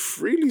I'll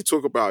freely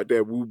talk about it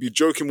there. We'll be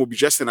joking, we'll be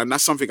jesting, and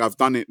that's something I've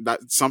done.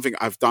 That's something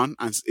I've done,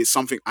 and it's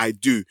something I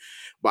do.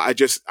 But I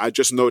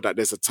just know that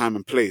there's a time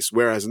and place.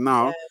 Whereas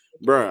now,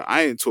 bro,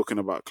 I ain't talking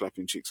about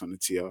clapping cheeks on the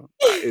TL.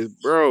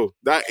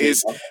 That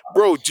is,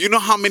 bro. Do you know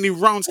how many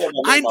rounds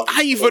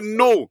I even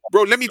know,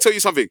 bro? Let me tell you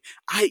something.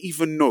 I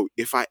even know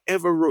if I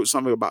ever wrote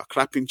something about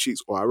clapping cheeks,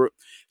 or I wrote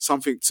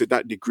something to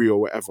that degree or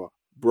whatever,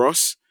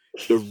 bros,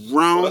 the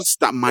rounds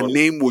that my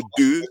name would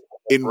do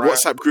in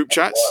WhatsApp group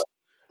chats.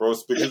 Bro,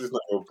 because it's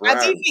not your brand.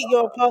 I do think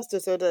you're a pastor,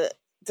 so the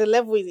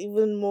level is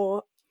even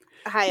more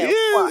higher. Yeah,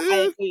 but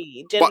I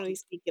agree. Generally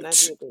speaking, I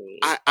do agree.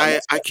 I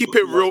keep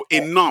it real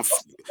enough.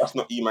 That's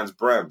not E-Man's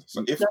brand.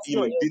 So if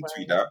E-Man did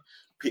tweet that,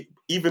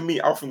 even me,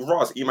 I think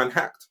Ross, E-Man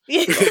hacked.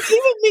 Yeah, even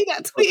me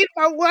that tweeted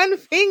about one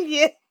thing,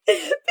 yeah.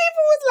 People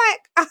was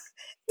like,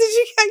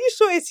 are you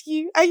sure it's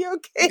you? Are you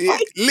okay? Yeah,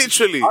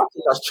 literally. I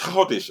think that's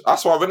childish.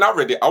 That's why when I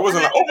read it, I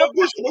wasn't like, oh my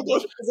gosh.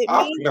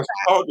 I think that's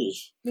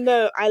childish.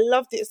 No, I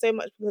loved it so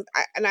much because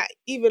I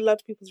even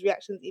loved people's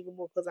reactions even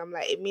more, because I'm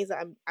like, it means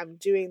that I'm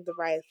doing the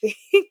right thing.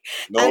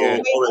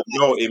 No,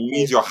 it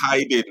means you're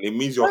hiding. It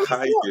means you're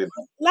hiding.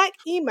 Like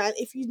E-Man,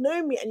 if you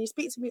know me and you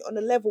speak to me on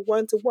a level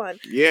 1-to-1,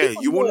 yeah,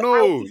 you will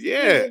know.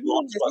 Yeah.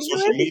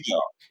 Social media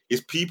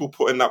is people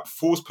putting up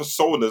false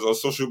personas on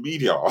social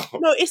media.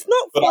 No, it's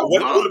not. But like,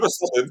 when all of a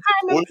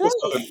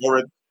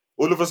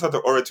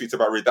sudden, Aura tweets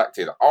about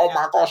redacted. Oh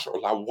my gosh!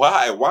 Like,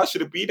 why? Why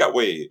should it be that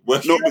way?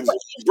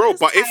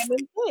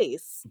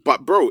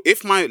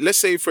 If my, let's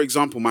say for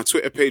example, my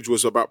Twitter page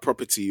was about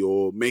property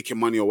or making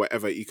money or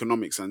whatever,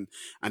 economics, and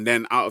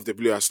then out of the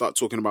blue I start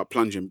talking about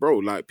plunging, bro.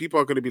 Like people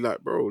are gonna be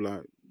like, bro,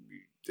 like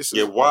this is.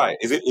 Yeah, why?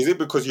 Is it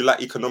because you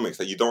like economics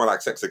that you don't want to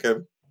like sex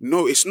again?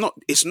 No, it's not.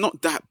 It's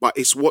not that, but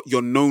it's what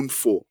you're known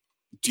for.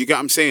 Do you get what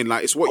I'm saying?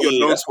 Like it's what you're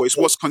known for. It's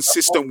what's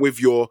consistent with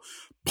your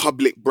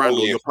public brand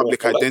or your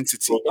public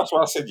identity. That's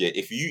why I said, yeah,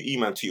 if you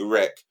E-Man to your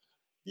rec,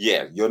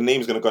 yeah, your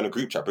name's gonna go in a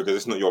group chat because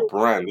it's not your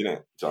brand, innit? Do you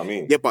know what I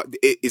mean? Yeah, but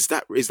is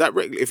that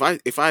rec? If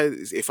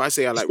I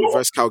say I like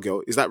reverse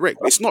cowgirl, is that rec?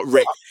 It's not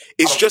rec.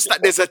 It's just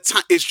that there's a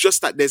time. It's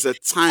just that there's a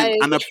time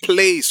and a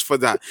place for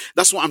that.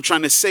 That's what I'm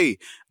trying to say.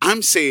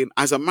 I'm saying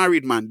as a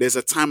married man, there's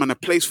a time and a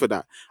place for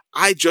that.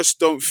 I just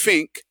don't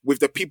think with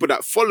the people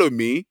that follow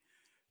me.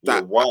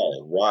 That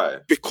why?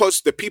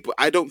 Because the people,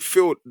 I don't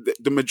feel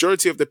the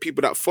majority of the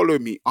people that follow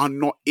me are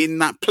not in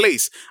that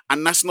place,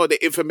 and that's not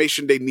the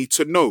information they need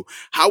to know.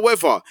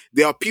 However,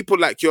 there are people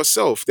like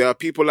yourself. There are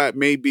people like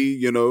maybe,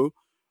 you know,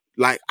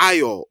 like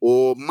Ayo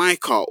or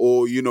Micah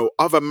or, you know,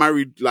 other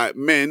married like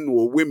men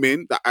or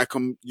women that I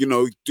can, you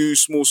know, do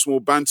small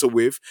banter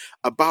with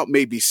about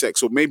maybe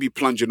sex or maybe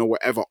plunging or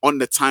whatever on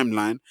the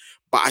timeline.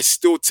 But I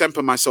still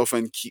temper myself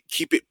and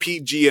keep it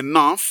PG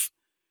enough.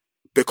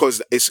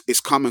 Because it's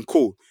calm and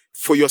cool.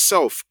 For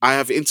yourself, I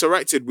have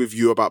interacted with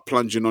you about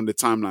plunging on the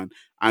timeline,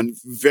 and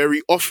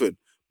very often.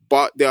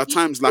 But there are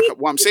times, like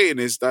what I'm saying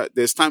is that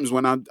there's times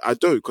when I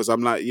don't, because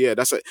I'm like, yeah,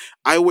 that's it.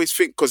 I always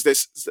think, because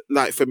there's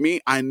like, for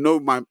me, I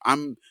know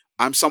I'm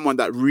someone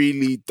that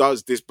really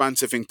does this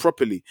banter thing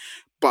properly.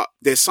 But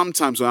there's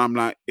sometimes when I'm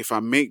like, if I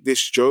make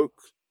this joke,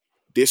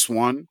 this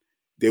one,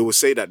 they will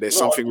say that there's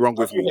something wrong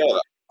with me.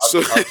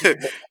 So I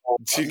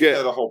do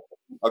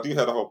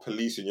hear the whole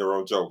policing your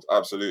own jokes,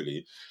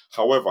 absolutely.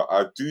 However,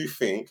 I do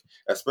think,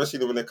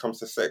 especially when it comes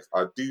to sex,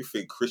 I do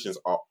think Christians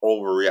are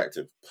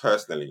overreactive,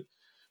 personally.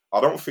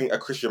 I don't think a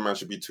Christian man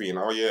should be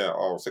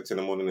tweeting, 6 in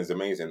the morning is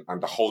amazing,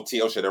 and the whole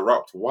TL should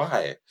erupt.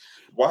 Why?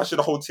 Why should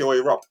the whole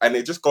TL erupt? And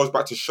it just goes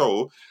back to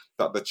show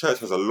that the church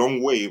has a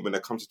long way when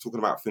it comes to talking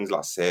about things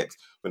like sex,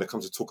 when it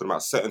comes to talking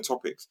about certain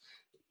topics.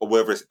 Or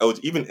whether it's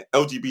even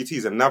LGBT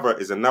is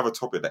another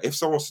topic that if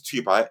someone wants to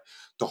tweet about it,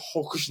 the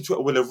whole Christian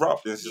Twitter will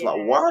erupt. And it's just like,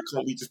 why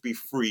can't we just be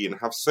free and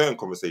have certain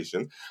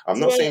conversations? I'm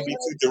not saying be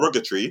too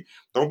derogatory.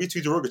 Don't be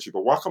too derogatory.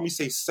 But why can't we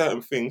say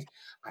certain things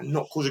and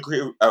not cause a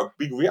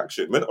big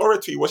reaction? When Aura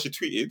tweeted what she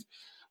tweeted,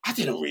 I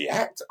didn't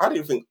react. I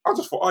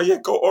just thought, oh yeah,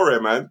 go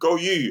Aura, man. Go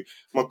you.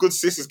 My good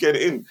sis is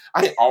getting in.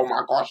 I didn't, oh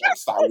my gosh, I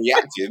started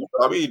reacting.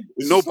 I mean,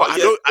 no, but like,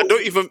 I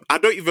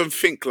don't even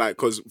think like,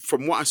 because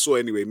from what I saw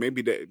anyway,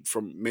 maybe there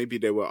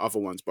were other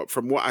ones, but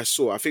from what I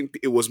saw, I think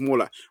it was more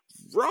like,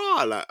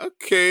 rah, like,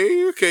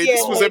 okay,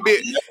 this was a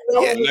bit.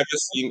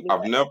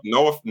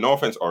 No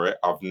offense, Aura,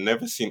 I've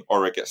never seen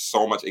Aura get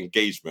so much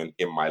engagement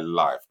in my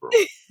life, bro.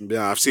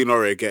 Yeah, I've seen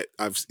Aura get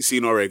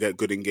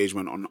good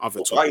engagement on other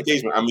topics.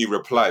 Engagement, I mean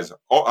replies.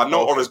 I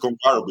know Aura's gone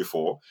viral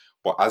before,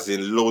 but as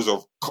in loads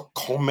of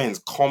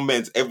comments.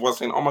 Everyone's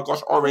saying, "Oh my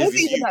gosh, Ores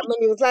is you." That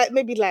many. It was like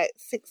maybe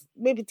 6,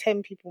 maybe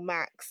 10 people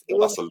max. It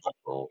was a lot,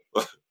 bro.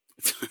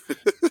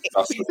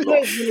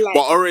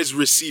 But Ores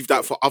received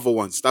that for other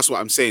ones. That's what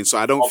I'm saying. So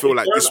I don't feel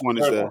like this one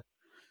is the.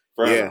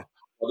 Yeah.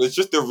 But it's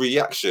just the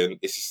reaction.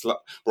 It's just like,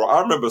 bro.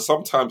 I remember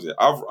sometimes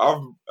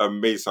I've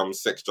made some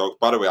sex jokes.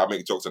 By the way, I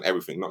make jokes on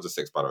everything, not just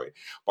sex. By the way,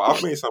 but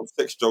I've made some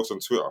sex jokes on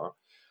Twitter.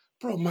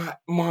 Bro,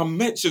 my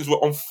mentions were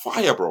on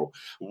fire, bro.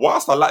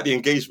 Whilst I like the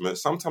engagement,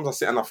 sometimes I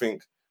sit and I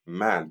think,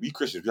 man, we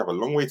Christians, we have a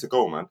long way to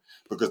go, man.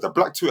 Because the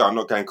black Twitter are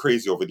not going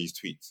crazy over these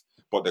tweets.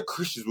 But the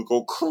Christians will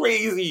go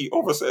crazy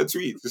over certain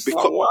tweets.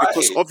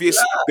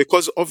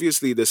 Because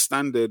obviously the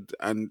standard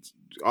and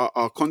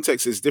our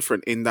context is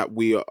different in that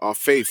our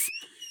faith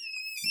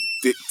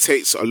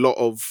dictates a lot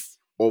of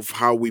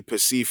how we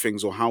perceive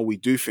things or how we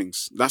do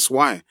things. That's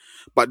why.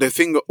 But the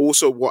thing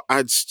also what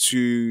adds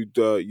to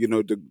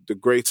the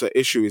greater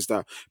issue is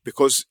that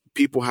because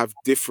people have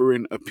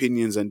differing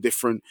opinions and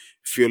different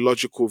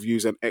theological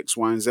views and X,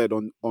 Y, and Z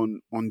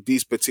on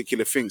these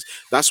particular things,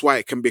 that's why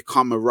it can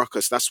become a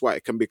ruckus. That's why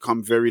it can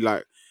become very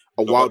like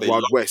a wild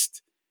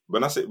west.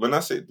 When I say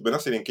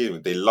the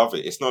engagement, they love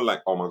it. It's not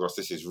like, oh my gosh,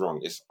 this is wrong.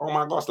 It's, oh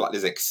my gosh, like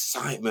there's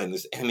excitement,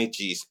 there's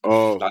energy.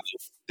 Like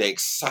they're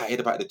excited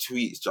about the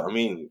tweets. Do you know what I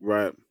mean?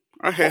 Right.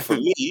 Okay. But for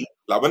me,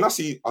 like when I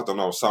see, I don't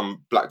know,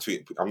 some black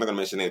tweet, I'm not gonna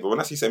mention it, but when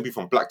I see some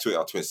people from black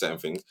Twitter tweet certain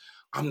things,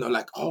 I'm not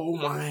like, oh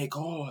my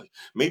god.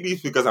 Maybe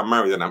it's because I'm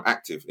married and I'm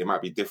active. It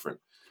might be different.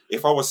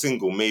 If I was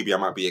single, maybe I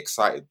might be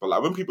excited. But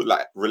like when people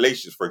like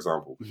relationships, for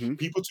example,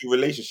 people to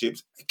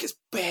relationships, it gets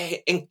bare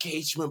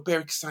engagement,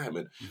 bare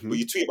excitement. But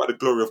you tweet about the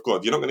glory of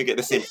God, you're not going to get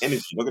the same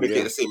energy. You're not going to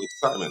get the same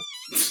excitement.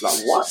 Like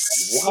what?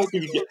 Why do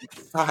you get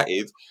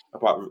excited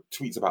about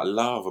tweets about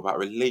love, about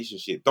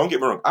relationship? Don't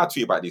get me wrong, I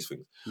tweet about these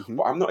things.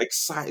 But I'm not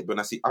excited when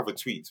I see other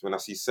tweets, when I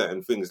see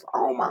certain things. Like,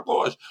 oh my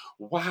gosh,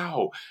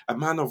 wow, a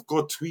man of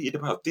God tweeted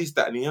about this,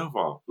 that, and the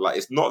other. Like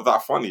it's not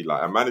that funny.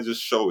 Like a man is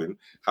just showing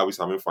how he's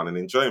having fun and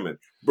enjoyment.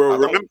 Bro,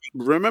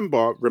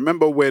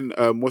 remember when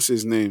what's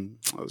his name?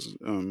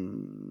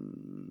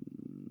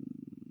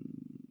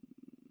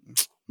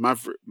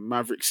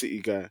 Maverick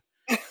City guy.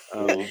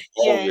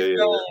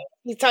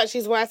 He touched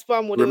his wife's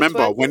bum.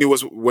 Remember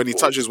when he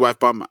touched his wife's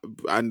bum,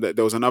 and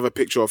there was another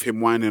picture of him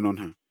whining on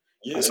her.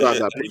 I saw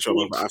that picture.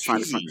 I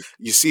find it fun.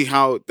 You see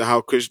how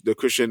the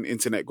Christian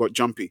internet got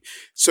jumpy.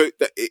 So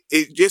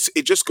it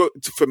just got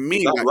for me.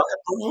 Is that right,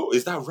 bro?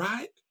 Is that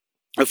right?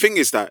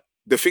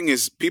 The thing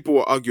is, people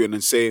were arguing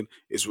and saying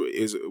is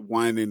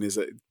whining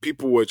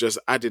people were just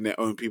adding their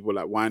own people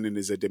like whining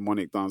is a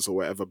demonic dance or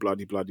whatever, blah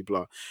blah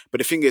blah. But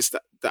the thing is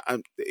that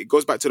it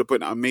goes back to the point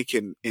that I'm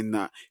making in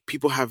that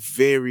people have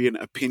varying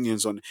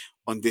opinions on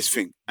this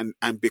thing,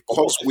 and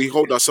because we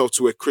hold ourselves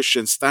to a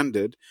Christian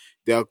standard,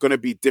 there are going to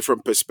be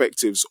different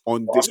perspectives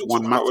on this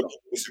one matter. When people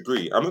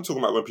disagree. I'm not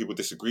talking about when people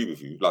disagree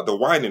with you. Like the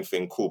whining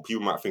thing, cool.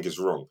 People might think is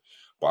wrong.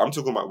 But I'm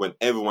talking about when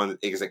everyone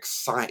is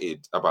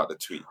excited about the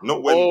tweet,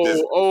 not when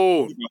there's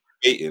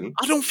debating.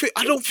 I don't think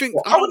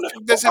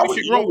there's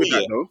anything wrong with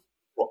that, though.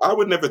 Well, I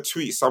would never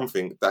tweet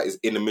something that is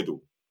in the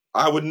middle.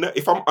 I would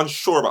if I'm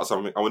unsure about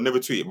something, I would never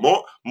tweet it.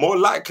 More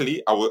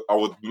likely, I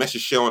would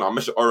message Sharon, I'll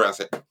message Ori and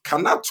say,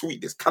 "Can I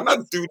tweet this? Can I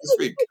do this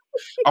thing?"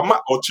 I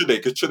might, or Chude,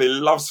 because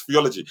Chude loves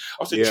theology.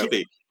 I'll say,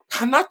 Chude,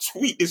 can I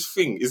tweet this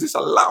thing? Is this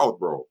allowed,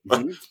 bro?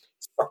 It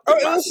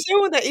was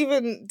Sean that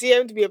even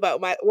DM'd me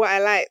about what I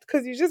liked,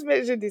 because you just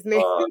mentioned his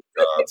name.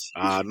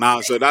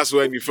 So that's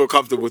when you feel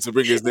comfortable to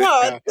bring his name.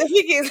 No, the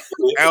thing is,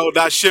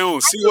 that's Sean.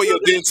 See what you're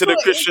doing to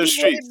the Christian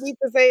streets. Me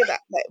to say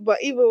that,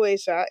 but either way,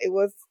 Sha, it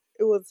was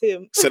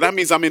him. So that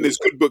means I'm in his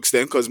good books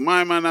then, because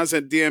my man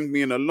hasn't DM'd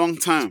me in a long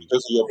time.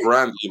 Because your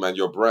brand, man,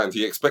 your brand.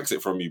 He expects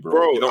it from you,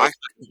 bro.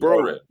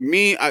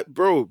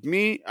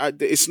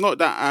 It's not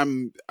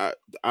that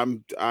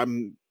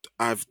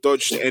I've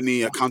dodged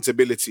any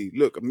accountability.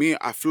 Look, me,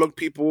 I flog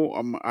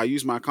people. I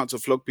use my account to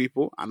flog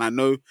people, and I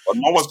know. But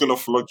no one's gonna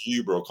flog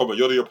you, bro. Come on,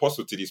 you're the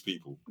apostle to these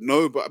people.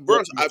 No, but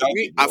bro,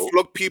 I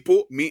flog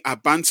people. I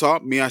banter.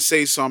 I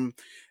say some.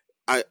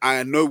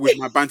 I know with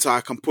my banter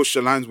I can push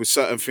the lines with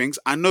certain things.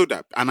 I know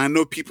that, and I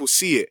know people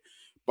see it.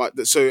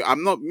 But so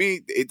I'm not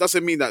me. It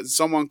doesn't mean that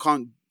someone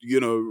can't,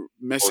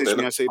 message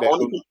me and say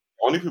that.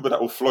 Only people that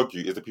will flog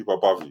you is the people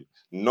above you.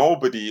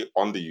 Nobody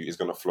under you is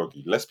going to flog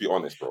you. Let's be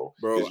honest, bro.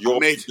 But you're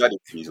also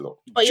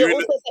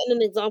setting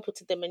an example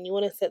to them, and you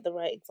want to set the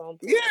right example.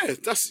 Yeah,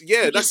 that's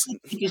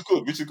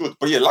which is good.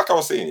 But yeah, like I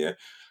was saying,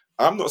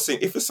 I'm not saying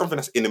if it's something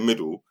that's in the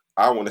middle,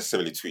 I won't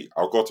necessarily tweet.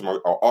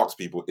 I'll ask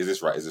people, is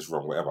this right? Is this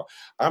wrong? Whatever.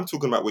 I'm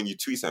talking about when you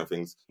tweet some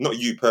things, not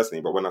you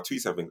personally, but when I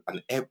tweet something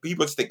and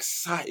people just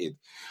excited.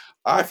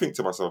 I think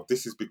to myself,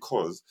 this is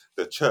because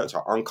the church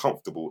are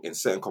uncomfortable in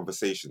certain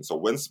conversations. So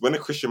when a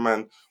Christian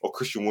man or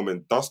Christian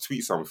woman does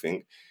tweet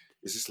something,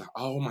 it's just like,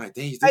 oh my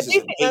days, this is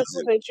amazing. That's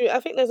also true. I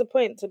think there's a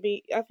point to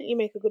be. I think you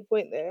make a good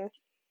point there.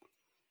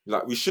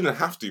 Like we shouldn't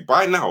have to.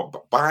 By now,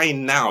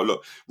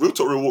 look, Real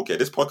Talk, Real Walk.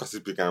 This podcast has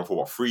been going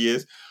for 3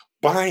 years.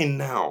 by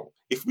now,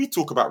 if we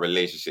talk about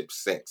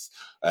relationships, sex,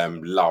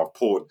 love,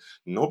 porn,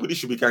 nobody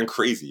should be going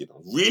crazy. You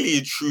know, really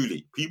and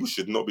truly, people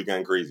should not be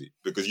going crazy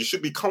because you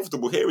should be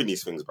comfortable hearing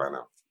these things by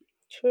now.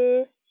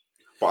 True.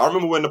 But I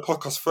remember when the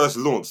podcast first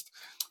launched,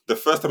 the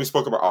first time we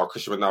spoke about our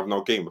Christian would have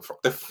no game,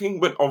 the thing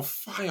went on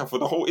fire for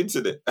the whole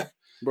internet.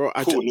 Bro,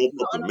 cool, no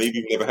problem. Maybe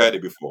you've never heard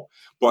it before.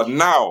 But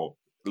now,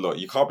 look,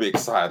 you can't be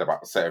excited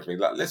about certain things.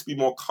 Like, let's be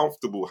more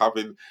comfortable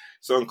having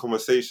certain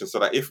conversations so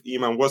that if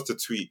E-Man was to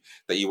tweet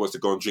that he wants to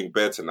go and drink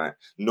beer tonight,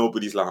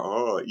 nobody's like,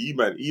 oh,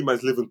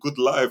 E-Man's living good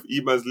life.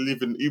 E-Man's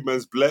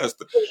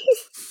blessed.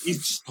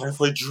 He's just going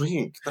for a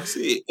drink. That's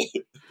it.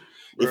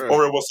 If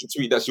Aura wants to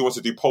tweet that she wants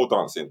to do pole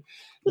dancing,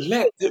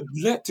 let it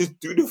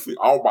do the thing.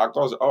 Oh my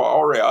gosh,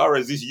 Aura,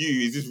 is this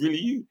you? Is this really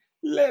you?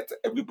 Let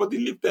everybody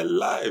live their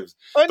lives.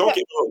 Don't get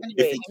me wrong.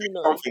 If you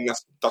do something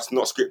that's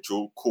not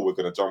scriptural, cool, we're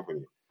gonna jump on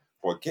you.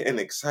 But getting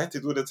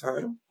excited all the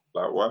time,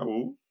 like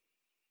wow.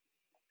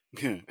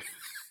 Yeah.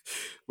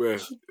 Well,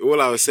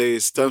 all I would say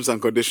is terms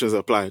and conditions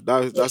apply.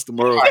 That's the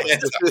moral.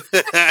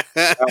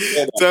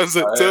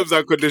 terms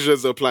and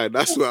conditions apply.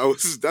 That's what I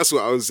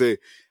would say.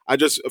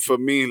 For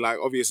me, like,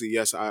 obviously,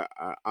 yes, I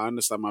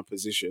understand my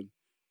position.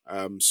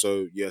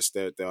 So yes,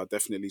 there are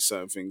definitely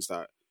certain things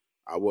that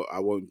I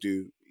won't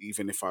do,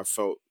 even if I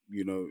felt,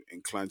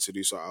 inclined to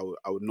do so.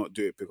 I would not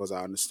do it because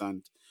I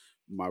understand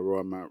my role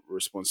and my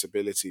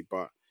responsibility.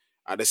 But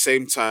at the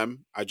same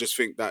time, I just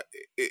think that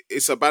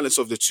it's a balance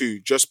of the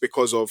two. Just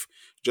because of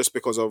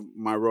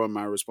my role and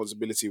my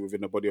responsibility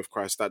within the body of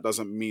Christ, that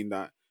doesn't mean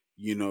that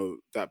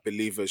that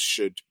believers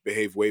should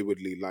behave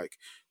waywardly. Like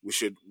we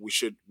should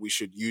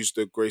use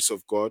the grace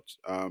of God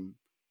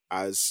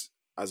as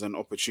an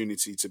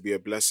opportunity to be a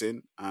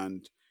blessing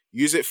and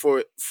use it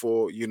for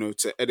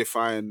to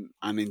edify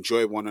and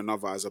enjoy one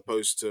another, as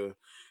opposed to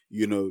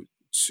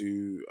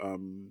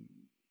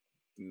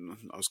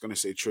I was going to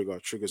say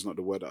trigger's not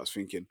the word that I was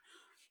thinking.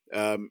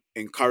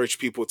 Encourage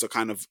people to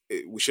kind of,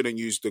 we shouldn't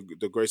use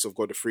the grace of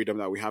God, the freedom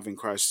that we have in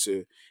Christ,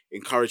 to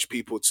encourage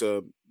people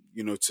to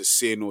to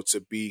sin or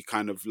to be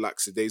kind of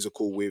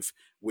lackadaisical with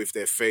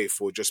their faith,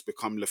 or just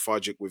become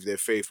lethargic with their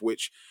faith,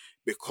 which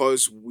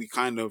because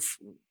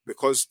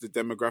the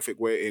demographic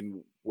we're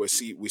in, we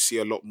see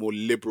a lot more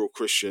liberal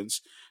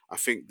Christians. I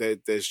think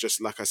that there's just,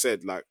 like I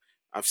said, like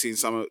I've seen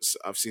some of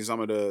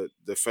the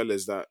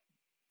fellas that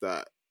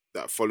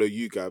follow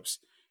you, Gabs.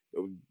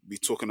 They'll be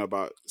talking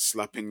about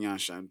slapping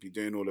Yash and be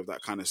doing all of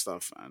that kind of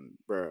stuff, and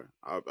bro,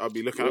 I'll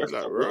be looking at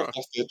like, bro,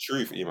 that's their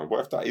truth, Iman.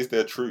 What if that is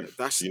their truth?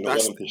 That's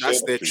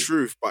their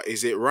truth, but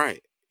is it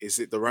right? Is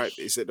it the right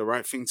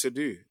thing to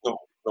do? No,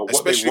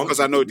 especially because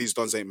I know these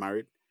dons ain't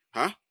married,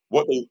 huh?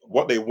 What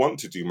they want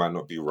to do might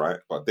not be right,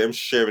 but them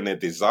sharing their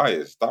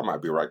desires, that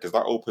might be right, because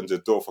that opens a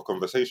door for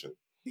conversation.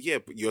 Yeah,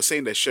 but you're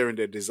saying they're sharing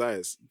their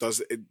desires.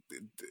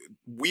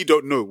 We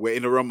don't know. We're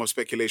in a realm of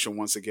speculation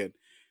once again.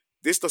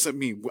 This doesn't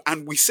mean,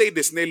 and we say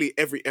this nearly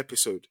every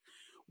episode,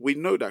 we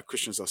know that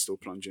Christians are still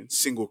plunging.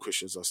 Single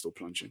Christians are still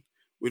plunging.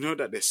 We know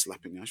that they're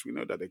slapping Ash. We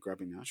know that they're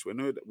grabbing Ash. We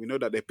know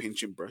that they're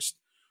pinching breast.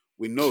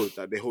 We know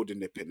that they're holding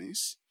their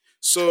penis.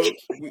 So,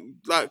 we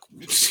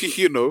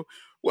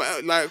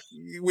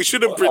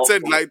shouldn't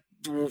pretend like.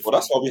 Well,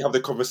 that's why we have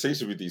the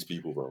conversation with these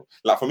people, bro.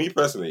 Like, for me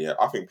personally, yeah,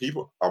 I think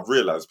I've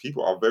realized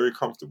people are very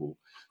comfortable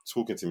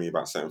talking to me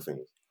about certain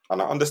things.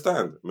 And I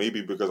understand,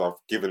 maybe because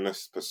I've given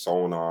this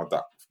persona,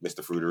 that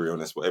Mr. Through the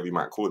Realness, whatever you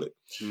might call it.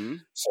 Mm-hmm.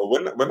 So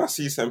when I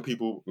see some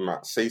people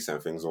might say some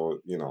things, or,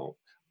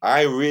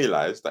 I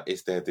realize that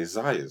it's their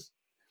desires.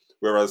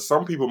 Whereas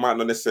some people might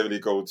not necessarily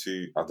go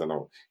to, I don't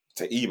know,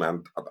 to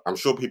E-Man. I'm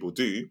sure people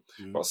do,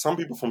 but some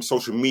people from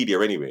social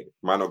media anyway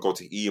might not go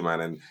to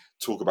E-Man and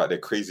talk about their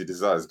crazy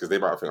desires, because they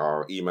might think,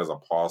 oh, E-Man's a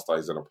pastor,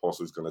 he's an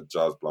apostle, he's going to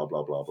judge, blah,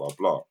 blah, blah, blah,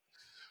 blah.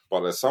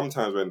 But there's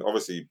sometimes when,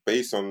 obviously,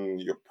 based on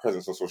your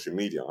presence on social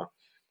media,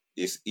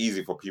 it's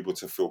easy for people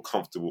to feel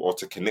comfortable or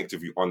to connect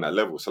with you on that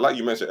level. So like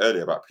you mentioned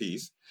earlier about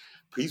Peace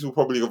will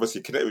probably obviously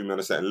connect with me on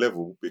a certain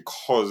level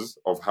because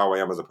of how I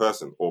am as a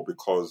person, or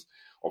because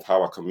of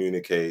how I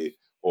communicate,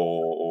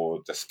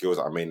 or the skills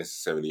that I may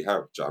necessarily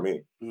have. Do you know what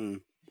I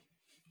mean?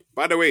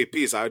 By the way,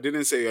 Peace, I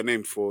didn't say your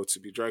name to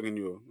be dragging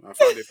you. I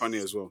found it funny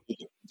as well.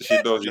 She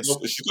does.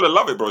 She's gonna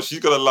love it, bro. She's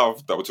gonna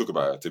love that we talk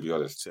about her, to be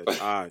honest.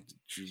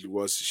 She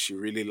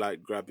really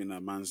liked grabbing a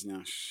man's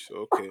nash.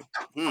 Okay.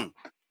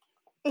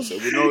 So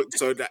we know,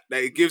 so that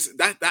it gives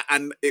that,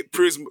 and it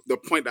proves the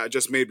point that I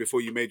just made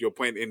before you made your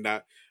point, in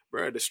that,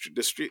 bro, the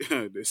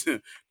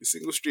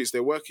single streets,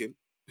 they're working.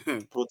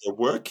 Bro, they're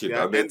working.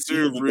 They're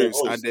entering rooms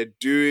and they're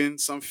doing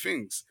some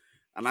things.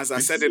 And as I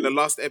said in the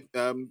last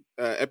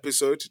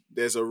episode,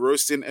 there's a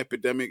roasting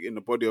epidemic in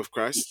the body of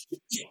Christ.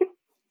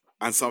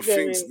 And some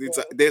things,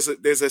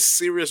 there's a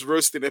serious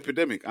roasting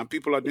epidemic, and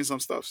people are doing some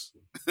stuffs.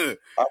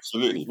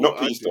 Absolutely. Not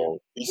Peace,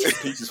 though.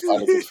 Peace is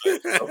finding good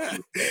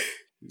faith.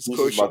 Peace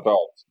is my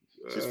dog.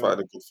 She's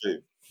finding good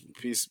faith.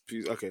 Peace.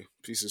 Okay,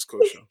 Peace is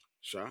kosher.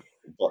 Sure.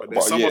 But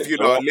there's some of you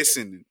that are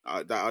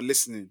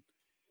listening,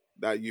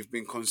 that you've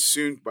been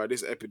consumed by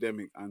this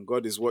epidemic, and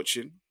God is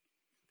watching.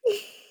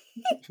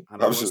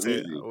 And I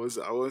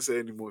won't say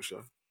any more, Sha.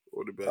 I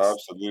All the best.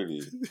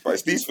 Absolutely. But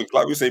it's these things,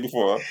 like we said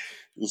before,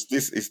 it's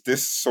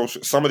this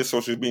social, some of the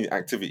social media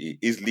activity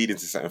is leading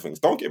to certain things.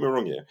 Don't get me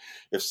wrong here.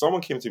 If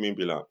someone came to me and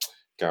be like,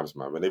 Gabs,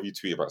 man, whenever you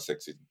tweet about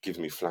sex, it gives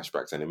me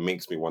flashbacks and it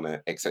makes me want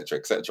to, etc.,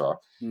 etc.,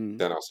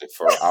 then I'll say,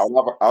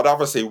 I'd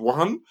rather say,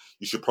 one,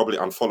 you should probably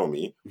unfollow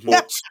me,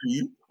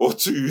 or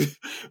two,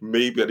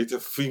 maybe I need to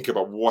think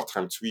about what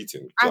I'm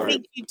tweeting. I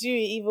think you do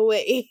either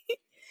way.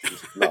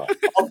 No,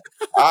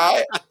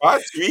 I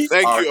tweet.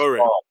 Thank you,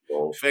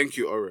 Ore. Thank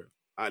you, Ore.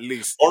 At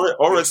least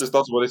Ore just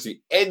doesn't want to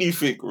see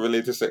anything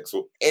related to sex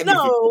or anything.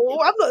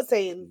 No, I'm not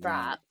saying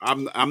that.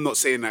 I'm not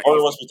saying that.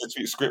 Ore wants me to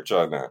tweet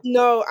scripture now.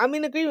 No, I'm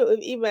in agreement with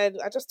Eman.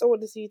 I just don't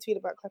want to see you tweet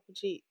about clapping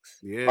cheeks.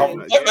 Yeah, I've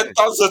never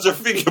done such a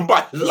thing in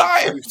my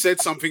life. You've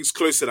said something's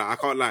close to that. I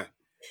can't lie.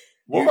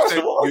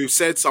 You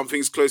said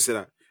something's close to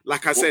that.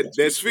 Like I said,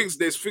 there's things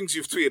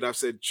you've tweeted. I've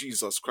said,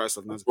 Jesus Christ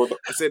of Nazareth.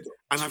 I said,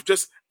 and I've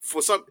just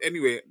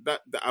anyway.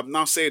 That I'm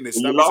now saying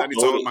this. That means I need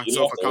to hold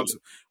myself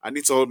accountable. I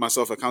need to hold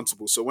myself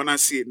accountable. So when I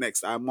see it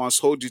next, I must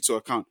hold you to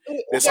account.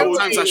 There's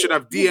sometimes I should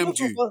have DM'd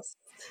you.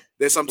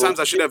 There's sometimes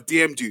I should have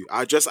DM'd you.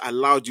 I just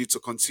allowed you to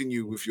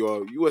continue with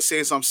you were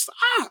saying some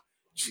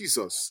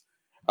Jesus.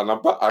 And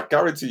I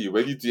guarantee you,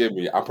 when you DM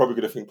me, I'm probably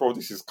gonna think, bro,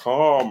 this is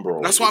calm,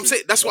 bro. That's what I'm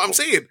saying. That's what I'm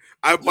saying.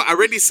 But I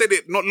already said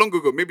it not long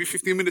ago, maybe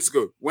 15 minutes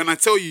ago. When I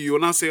tell you, you'll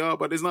now say,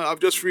 but there's not. I'm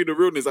just free the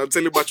realness. I'm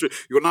telling my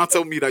truth. You'll now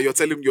tell me that you're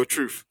telling me your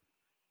truth.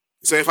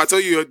 So if I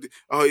tell you,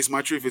 it's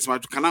my truth,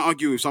 can I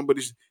argue with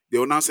somebody?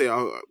 They'll now say,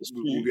 we'll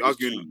be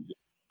arguing.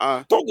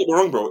 Don't get me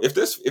wrong, bro. If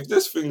there's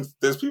things,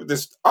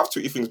 I've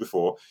tweeted things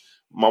before.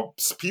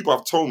 People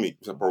have told me,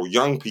 bro,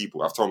 young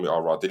people have told me,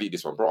 I'll delete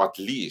this one, bro. I'll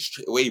delete it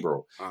straight away,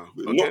 bro.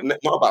 Okay.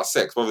 Not about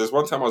sex, but there's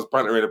one time I was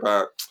bantering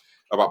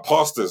about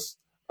pastors.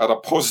 I had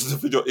a posted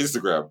video on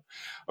Instagram.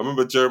 I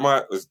remember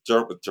Jeremiah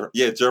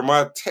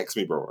texted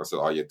me, bro. I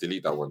said,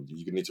 delete that one.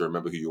 You need to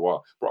remember who you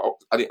are. Bro,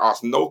 I didn't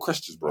ask no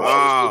questions, bro.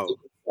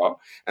 Wow.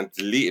 And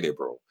deleted it,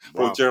 bro.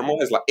 Bro, wow. Jeremiah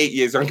is like 8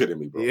 years younger than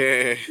me, bro.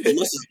 Yeah. He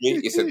messaged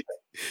me, he said,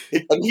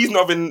 and he's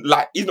not been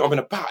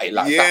about it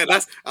like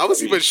that. I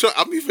was even shocked.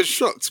 I'm even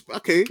shocked.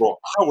 Okay. Bro,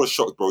 I was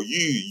shocked, bro.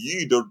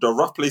 You, the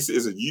rough place it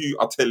is, and you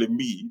are telling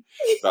me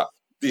that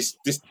this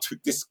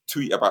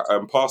tweet about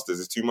pastors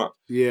is too much.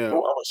 Yeah.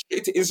 Bro, I went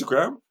straight to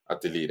Instagram. I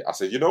deleted it. I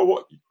said, you know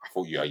what? I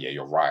thought,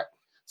 you're right.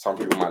 Some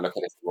people might look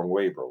at it the wrong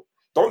way, bro.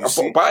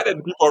 By then,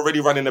 people are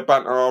already running the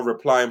banter,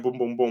 replying, boom,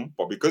 boom, boom.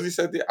 But because he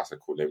said it, I said,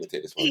 cool, let me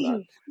take this one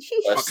down.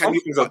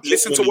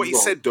 Listen to what he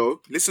said,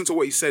 though. Listen to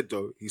what he said,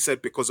 though. He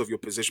said, because of your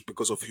position,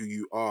 because of who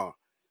you are.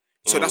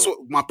 So that's what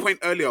my point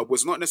earlier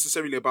was, not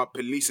necessarily about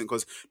policing,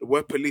 because the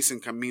word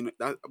policing can mean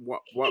that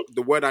what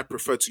the word I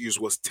prefer to use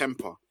was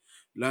temper.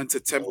 Learn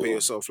to temper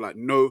yourself, like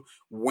know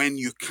when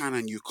you can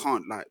and you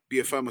can't. Like be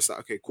a thermostat.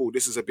 Okay, cool.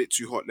 This is a bit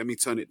too hot. Let me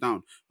turn it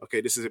down.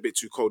 Okay, this is a bit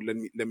too cold. Let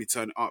me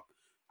turn it up.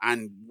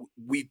 And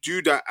we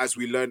do that as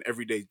we learn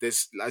every day.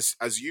 There's,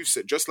 as you've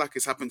said, just like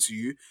it's happened to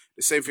you,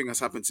 the same thing has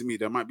happened to me.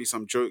 There might be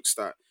some jokes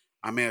that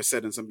I may have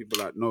said, and some people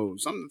are like, no.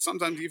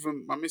 Sometimes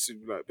even my missus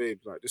will be like, babe,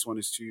 like this one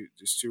is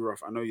too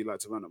rough. I know you like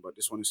to run it, but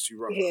this one is too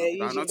rough.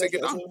 Yeah, I'll take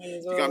it down.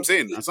 You know what I'm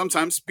saying? And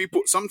sometimes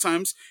people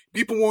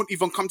won't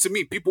even come to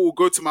me. People will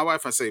go to my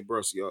wife and say,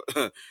 bros,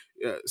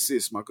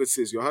 sis, my good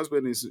sis, your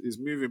husband is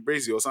moving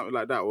crazy or something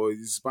like that, or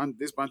this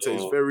banter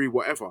is very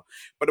whatever.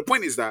 But the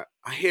point is that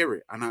I hear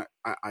it and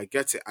I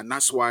get it, and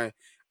that's why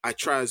I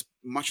try as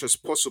much as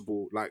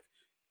possible, like,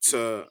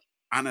 to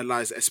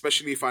analyze,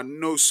 especially if I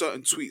know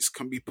certain tweets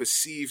can be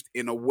perceived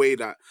in a way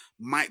that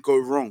might go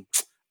wrong.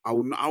 I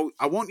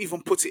won't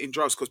even put it in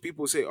drafts, because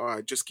people say, "Oh,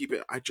 I just keep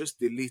it. I just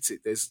delete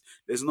it."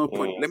 There's no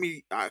point.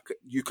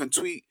 You can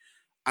tweet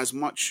as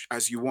much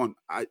as you want.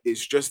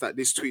 It's just that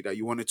this tweet that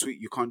you want to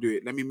tweet, you can't do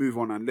it. Let me move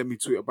on and let me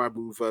tweet a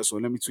Bible verse, or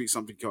let me tweet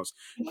something else,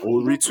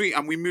 or retweet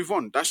and we move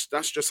on. That's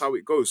just how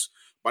it goes.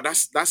 But I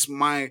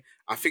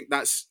think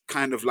that's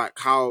kind of like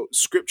how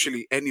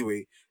scripturally,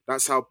 anyway,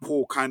 that's how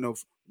Paul kind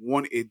of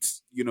wanted,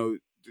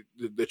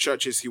 the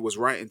churches he was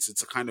writing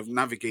to kind of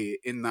navigate it,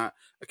 in that,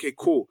 okay,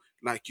 cool,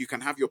 like you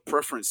can have your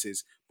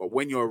preferences, but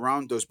when you're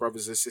around those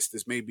brothers and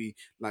sisters, maybe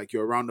like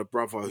you're around a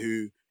brother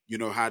who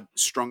had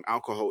strong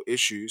alcohol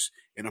issues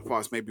in the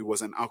past, maybe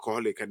was an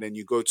alcoholic, and then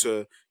you go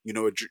to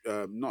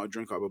not a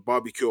drink club, a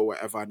barbecue or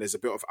whatever, and there's a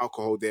bit of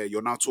alcohol there,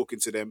 you're now talking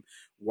to them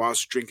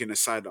whilst drinking a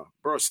cider.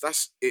 Bros,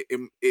 that's it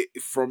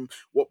from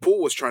what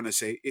Paul was trying to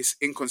say. It's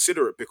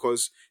inconsiderate,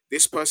 because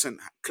this person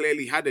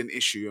clearly had an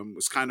issue and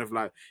was kind of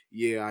like,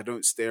 I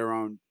don't stay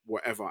around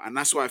whatever. And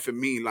that's why for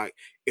me, like,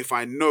 if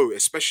I know,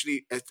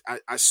 especially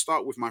I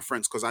start with my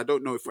friends, because I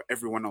don't know for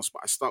everyone else,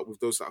 but I start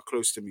with those that are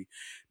close to me.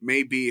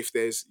 Maybe if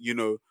there's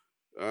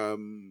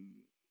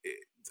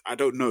I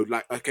don't know,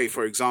 like, okay,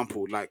 for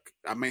example, like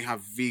I may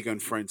have vegan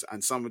friends,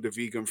 and some of the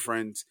vegan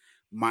friends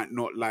might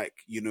not like,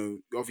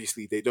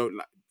 obviously they don't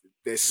like,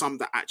 there's some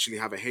that actually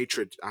have a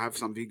hatred. I have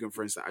some vegan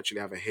friends that actually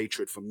have a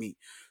hatred for meat.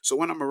 So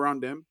when I'm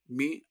around them,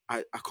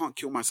 I can't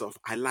kill myself.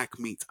 I like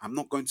meat. I'm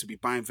not going to be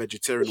buying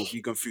vegetarian or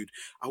vegan food.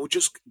 I will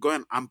just go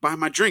and buy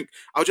my drink.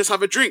 I'll just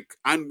have a drink.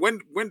 And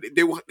when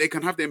they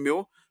can have their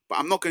meal, but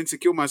I'm not going to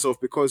kill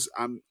myself because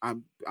I'm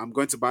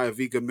going to buy a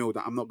vegan meal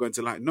that I'm not going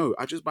to like. No,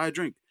 I just buy a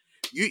drink.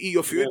 You eat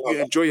your food, you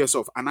enjoy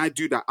yourself, and I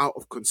do that out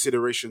of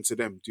consideration to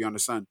them. Do you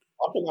understand?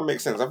 I think that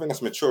makes sense. I think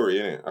that's maturity,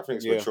 isn't it? I think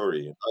it's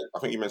maturity. I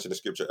think you mentioned the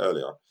scripture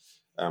earlier.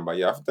 But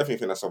yeah, I definitely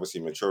think that's obviously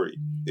maturity.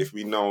 If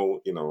we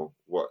know,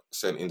 what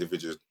certain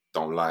individuals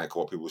don't like,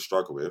 what people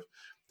struggle with,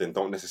 then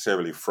don't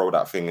necessarily throw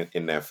that thing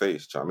in their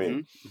face. Do you know what I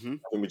mean? Mm-hmm.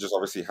 I think we just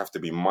obviously have to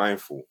be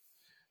mindful.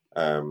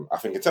 I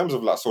think in terms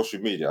of like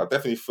social media, I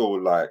definitely feel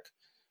like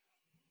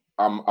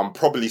I'm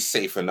probably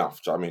safe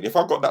enough. Do you know what I mean? If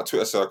I got that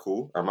Twitter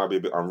circle, I might be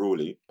a bit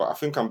unruly, but I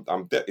think I'm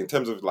in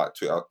terms of like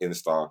Twitter,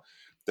 Insta,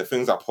 the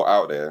things I put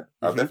out there,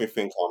 I definitely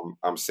think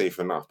I'm safe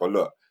enough. But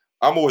look,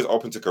 I'm always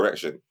open to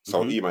correction.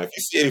 So, Iman, if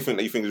you see anything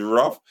that you think is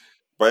rough,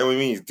 by all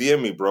means,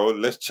 DM me, bro.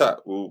 Let's chat.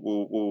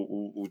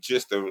 We'll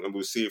gist and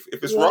we'll see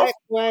if it's rough.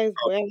 Likewise,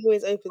 boy. I'm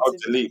always open to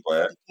delete,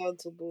 boy.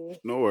 Accountable.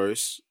 No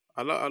worries.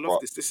 I love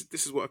this.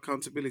 This is what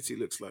accountability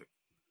looks like.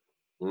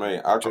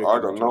 Mate, I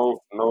got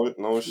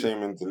no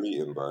shame in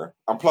deleting, bro.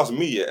 And plus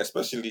me,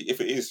 especially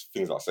if it is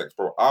things like sex,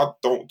 bro, I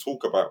don't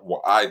talk about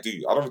what I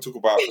do. I don't talk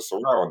about the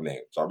surround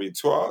name. So I mean,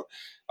 Twitter,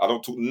 I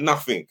don't talk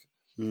nothing.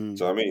 Do you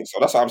know what I mean? So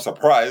that's why I'm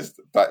surprised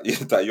that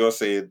you're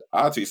saying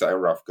I tweet something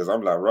rough, because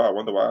I'm like, right, I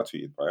wonder why I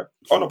tweeted, bro.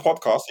 On a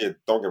podcast, yeah,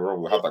 don't get me wrong,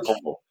 we'll have that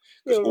convo.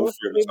 Because all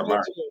three of us are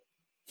married.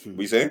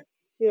 We say?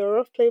 You're a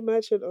rough play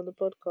merchant on the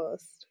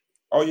podcast.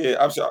 Oh yeah,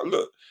 absolutely.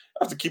 Look,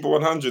 I have to keep it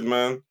 100,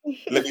 man.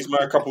 Let these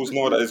married couples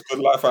know that there's good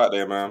life out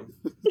there, man.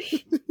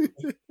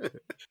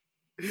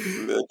 Let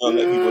people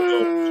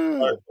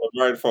know.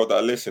 Married folk that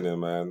are listening,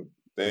 man.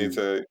 They need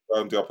to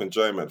go and do up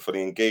enjoyment. For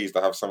the engaged,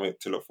 that have something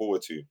to look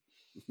forward to.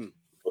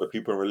 For the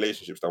people in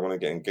relationships that want to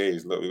get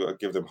engaged, look, we got to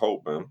give them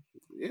hope, man.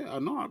 Yeah,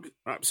 no,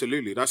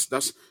 absolutely.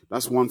 That's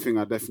one thing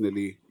I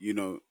definitely,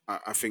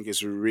 I think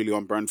is really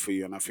on brand for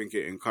you, and I think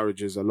it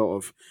encourages a lot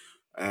of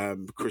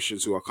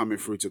Christians who are coming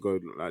through to go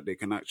like they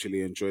can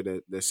actually enjoy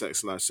their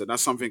sex life. So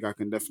that's something I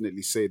can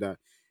definitely say that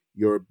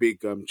you're a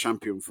big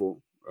champion for,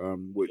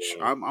 which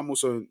I'm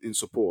also in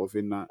support of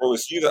in that. Bro,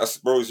 it's you that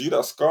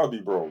scarred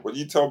me, bro. When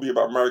you tell me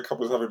about married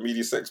couples having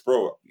media sex,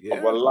 bro,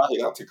 wallahi,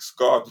 that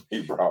scarred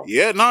me, bro.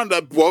 Yeah, no,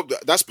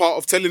 that's part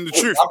of telling the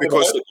truth,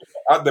 because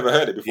I've never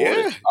heard it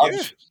before.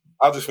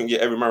 I just think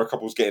every married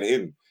couple's getting it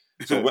in.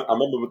 So I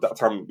remember with that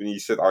time when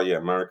you said, "Oh yeah,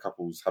 married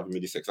couples having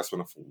media sex," that's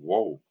when I thought,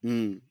 "Whoa."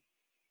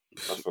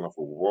 That's when I thought,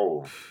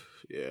 whoa.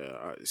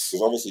 Yeah. Because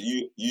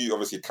obviously you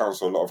obviously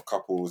counsel a lot of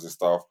couples and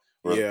stuff,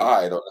 whereas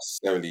I don't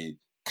necessarily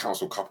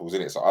counsel couples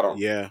in it. So I don't.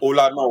 Yeah. All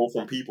I know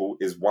from people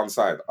is one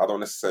side. I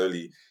don't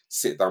necessarily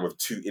sit down with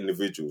two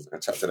individuals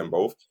and chat to them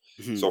both.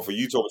 So for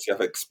you to obviously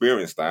have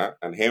experienced that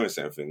and hearing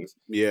certain things,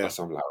 that's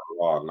I'm like,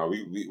 wow. Now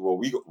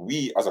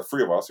we as a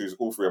three of us, who's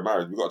all three are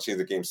married, we got to change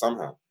the game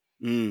somehow.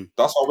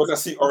 That's why when I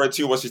see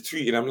Ora2 what she's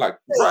tweeting, I'm like,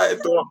 right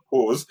on,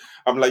 pause.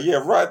 I'm like, yeah,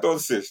 right on,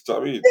 sis. Do you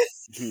know what I mean?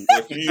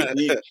 If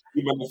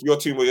you're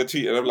tweeting what you're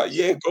tweeting, I'm like,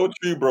 yeah, go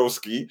true,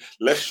 broski.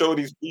 Let's show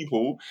these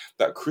people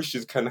that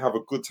Christians can have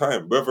a good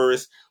time. Whether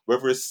it's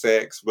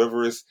sex,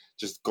 whether it's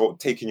just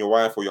taking your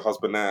wife or your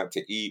husband out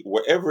to eat,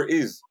 whatever it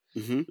is,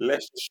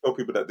 let's show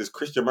people that there's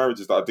Christian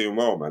marriages that are doing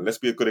well, man. Let's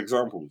be a good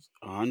examples.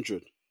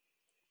 100%.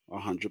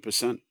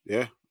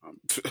 Yeah.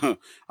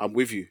 I'm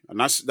with you, and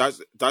that's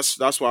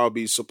why I'll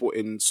be support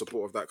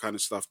of that kind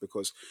of stuff,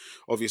 because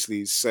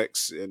obviously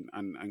sex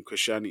and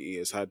Christianity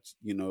has had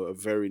a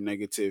very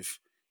negative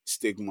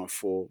stigma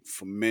for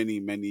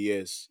many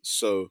years.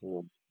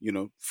 So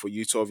for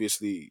you to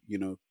obviously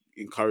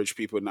encourage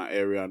people in that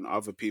area and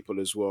other people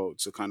as well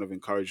to kind of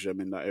encourage them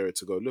in that area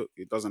to go, look,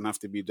 it doesn't have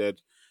to be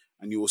dead,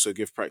 and you also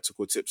give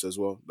practical tips as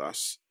well.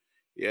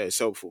 It's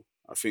helpful.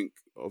 I think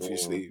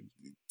obviously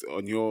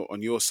on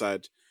your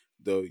side,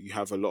 though, you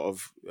have a lot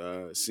of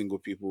single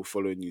people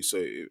following you. So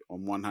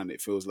on one hand,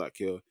 it feels like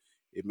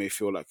it may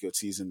feel like you're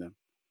teasing them,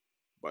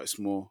 but it's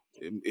more.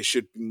 It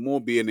should more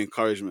be an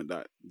encouragement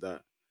that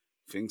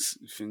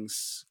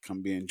things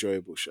can be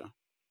enjoyable. Sure.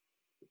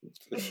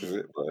 This is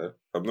it, bro.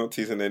 I'm not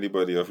teasing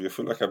anybody. If you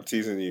feel like I'm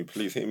teasing you,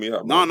 please hit me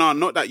up. No,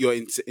 not that you're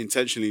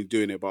intentionally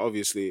doing it, but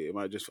obviously it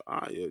might just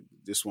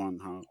this one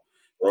how.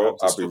 Bro,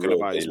 I'll be real.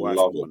 About his wife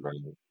love it,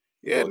 man.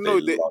 Yeah, bro,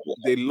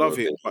 they love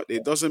it, but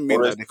it doesn't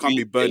mean that they can't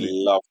be burning. They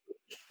love it.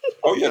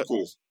 Oh yeah, of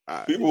course.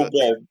 People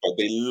burn, but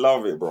they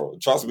love it, bro.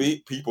 Trust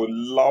me, people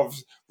love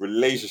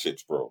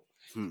relationships, bro.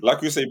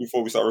 Like we say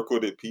before we start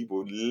recording,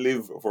 people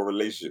live for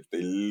relationships.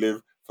 They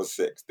live for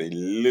sex. They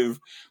live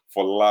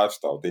for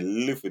lifestyle. They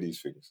live for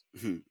these things.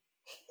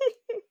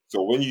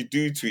 So when you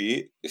do tweet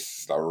it,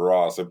 it's like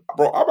raw. So,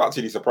 bro, I'm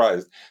actually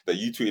surprised that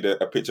you tweeted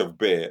a picture of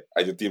Bear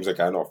and your DMs are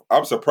kind off.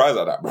 I'm surprised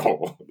at that,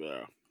 bro.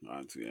 Yeah.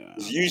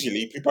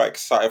 Usually people are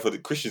excited for the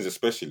Christians,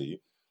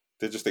 especially.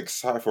 They're just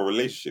excited for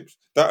relationships.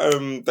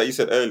 That you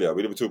said earlier,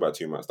 we didn't talk about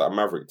too much. That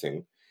Maverick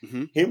thing,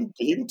 him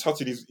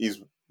touching his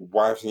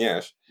wife's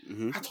nyash. I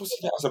don't see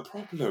that as a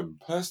problem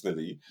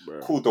personally.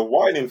 Bro. Cool, the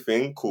whining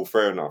thing, cool,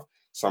 fair enough.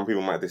 Some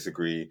people might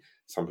disagree,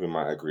 some people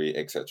might agree,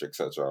 etc.,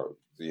 etc.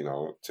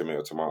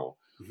 Tomato.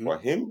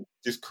 But him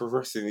just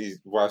caressing his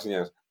wife's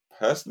nyash,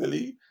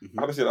 personally,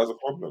 I don't see that as a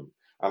problem.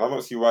 and I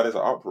don't see why there's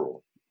an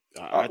uproar.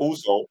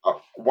 Also,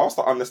 whilst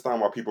I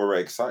understand why people are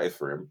excited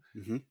for him,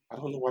 I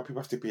don't know why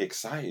people have to be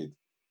excited.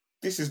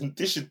 This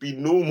should be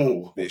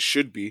normal. It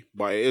should be,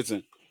 but it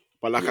isn't.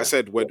 But like I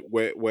said,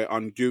 we're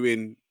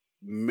undoing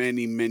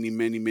many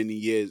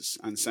years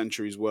and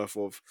centuries worth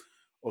of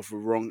a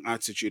wrong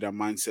attitude and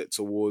mindset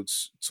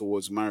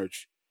towards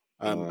marriage.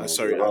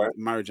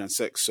 Marriage and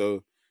sex.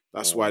 So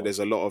that's why there's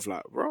a lot of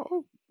like,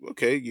 bro,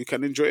 okay, you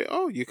can enjoy it.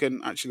 Oh, you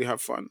can actually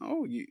have fun.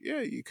 Oh,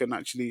 you can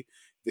actually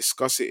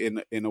discuss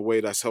it in a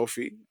way that's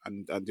healthy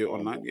and do it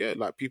online. Yeah,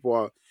 like people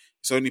are.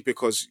 It's only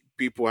because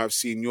people have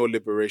seen your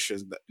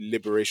liberation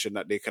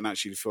that they can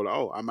actually feel like,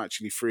 oh, I'm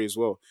actually free as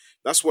well.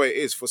 That's what it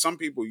is. For some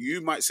people,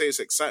 you might say it's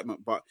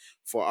excitement, but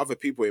for other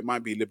people, it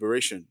might be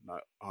liberation.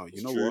 Like, oh,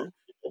 you know what?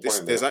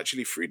 There's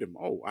actually freedom.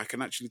 Oh, I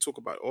can actually talk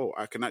about it. Oh,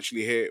 I can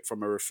actually hear it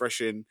from a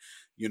refreshing,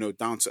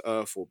 down to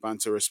earth or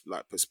banter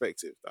like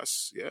perspective.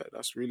 That's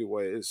really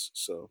what it is.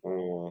 So,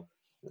 you're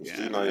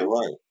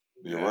right.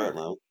 You're right,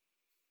 man.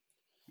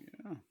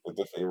 Yeah, you're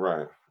definitely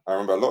right. I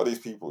remember a lot of these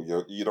people.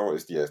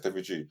 It's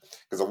definitely true.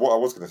 Because what I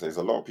was going to say is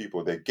a lot of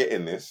people, they're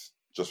getting this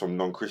just from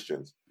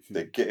non-Christians.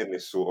 They're getting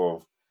this sort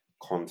of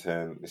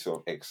content, this sort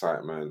of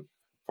excitement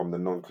from the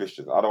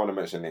non-Christians. I don't want to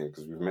mention names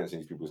because we've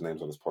mentioned these people's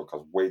names on this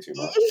podcast way too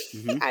much.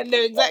 I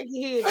know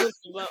exactly who you're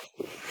talking about.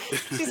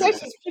 She said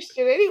she's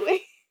Christian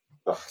anyway.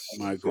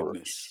 My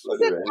goodness. She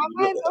said,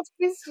 I'm not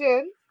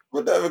Christian.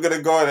 We're never going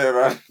to go there,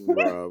 man.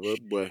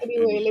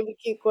 Anyway, let me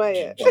keep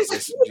quiet.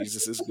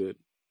 Jesus is good.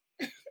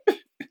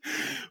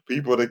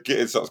 People that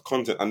getting such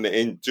content and they're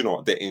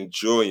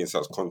enjoying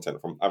such content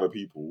from other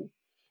people,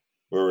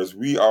 whereas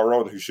we are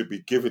on who should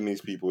be giving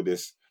these people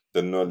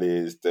the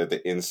knowledge,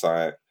 the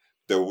insight,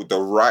 the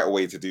right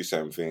way to do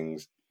certain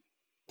things.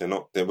 We're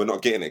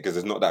not getting it because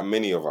there's not that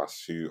many of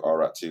us who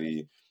are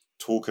actually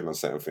talking on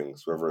certain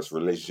things, whether it's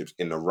relationships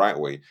in the right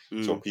way.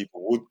 So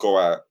people would go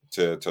out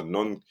to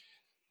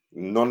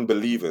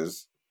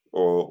non-believers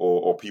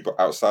or people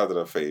outside of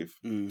the faith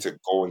to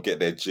go and get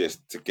their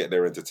gist, to get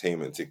their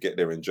entertainment, to get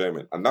their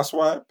enjoyment. And that's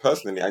why,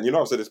 personally, and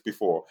I've said this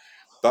before,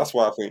 that's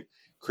why I think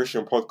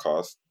Christian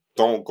podcasts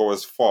don't go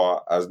as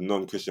far as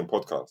non-Christian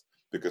podcasts,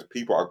 because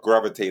people are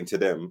gravitating to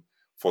them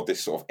for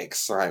this sort of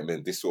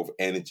excitement, this sort of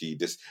energy,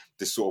 this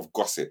sort of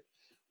gossip.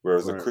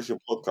 Whereas a Christian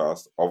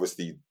podcast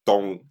obviously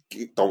don't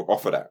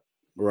offer that.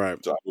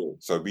 Right. Do you know what I mean?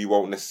 So we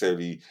won't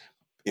necessarily,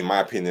 in my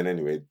opinion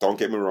anyway, don't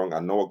get me wrong, I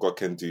know what God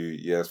can do.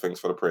 Yes, thanks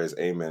for the prayers,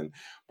 amen.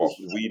 But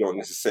we don't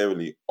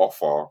necessarily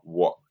offer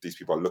what these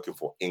people are looking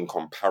for in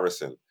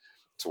comparison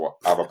to what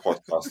other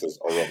podcasters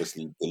are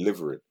obviously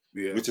delivering.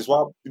 Yeah. Which is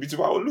why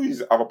we'll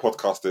lose other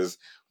podcasters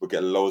will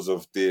get loads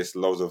of this,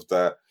 loads of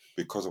that,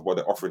 because of what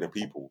they're offering the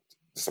people.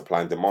 The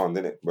supply and demand,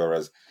 innit?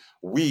 Whereas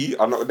we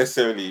are not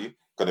necessarily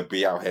going to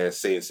be out here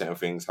saying certain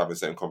things, having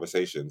certain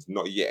conversations.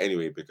 Not yet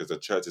anyway, because the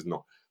church is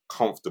not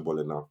comfortable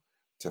enough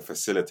to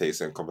facilitate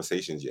certain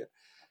conversations yet.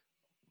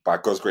 By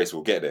God's grace,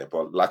 we'll get there.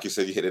 But like you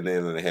said, you hit the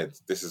nail on the head.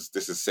 This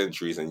is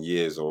centuries and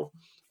years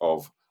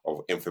of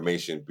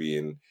information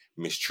being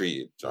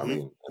mistreated. Do you know what I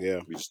mean? Yeah.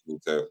 We just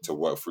need to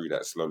work through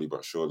that slowly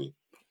but surely.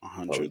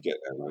 100. But we get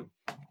there, man.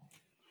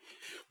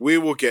 We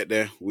will get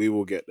there. We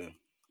will get there.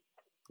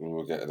 We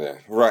will get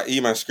there. Right,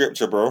 E-man,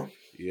 scripture, bro.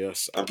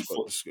 Yes.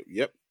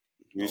 Yep.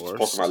 We used to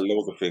talk about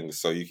loads of things,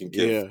 so you can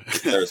give.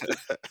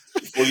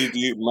 Before you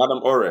do,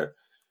 Madam Ore,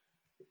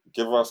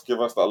 give us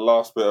that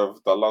last bit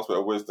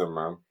of wisdom,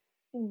 man.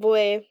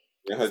 Boy,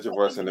 you heard your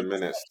voice in a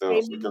minute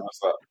still, so give us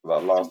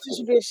that last. People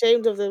should be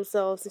ashamed of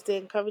themselves if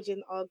they're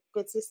encouraging our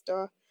good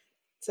sister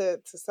to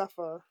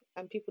suffer,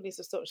 and people need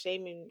to stop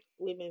shaming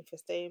women for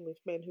staying with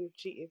men who've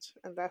cheated,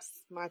 and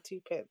that's my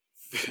 2 pence.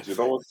 Do you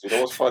know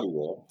what's funny,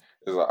 though?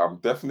 Is that I'm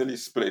definitely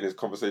splitting this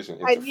conversation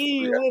into I knew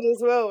you would as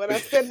well when I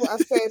said what I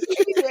said.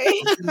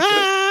 Anyway,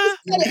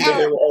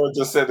 I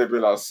just said they'd be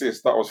like,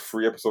 sis, that was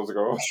 3 episodes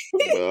ago.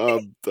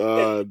 I'm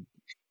done.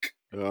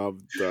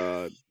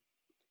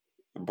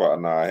 But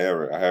no, I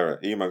hear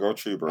it. E-man, go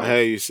true, bro. I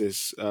hear you,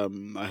 sis. I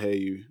hear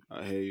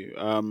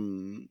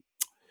you.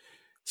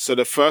 So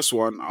the first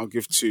one, I'll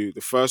give 2.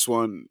 The first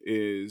one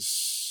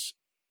is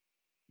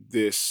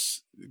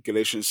this,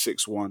 Galatians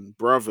 6:1.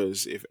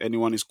 Brothers, if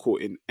anyone is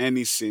caught in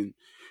any sin,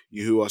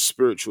 you who are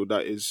spiritual,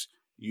 that is,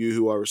 you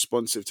who are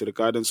responsive to the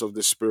guidance of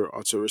the Spirit,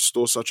 are to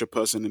restore such a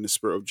person in the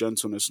spirit of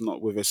gentleness, not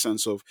with a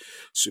sense of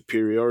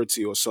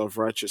superiority or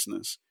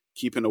self-righteousness,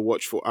 keeping a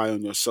watchful eye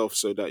on yourself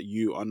so that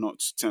you are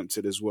not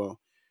tempted as well.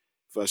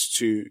 Verse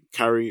 2,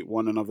 carry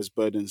one another's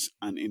burdens,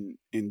 and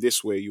in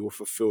this way you will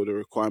fulfill the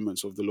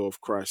requirements of the law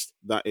of Christ.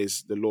 That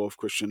is the law of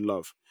Christian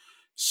love.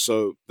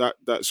 So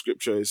that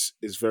scripture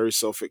is very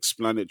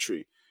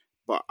self-explanatory.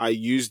 But I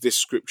use this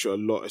scripture a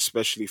lot,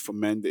 especially for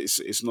men.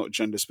 It's not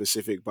gender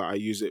specific, but I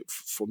use it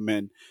for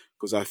men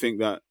because I think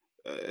that,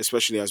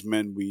 especially as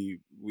men, we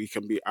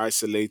can be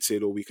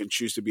isolated, or we can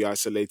choose to be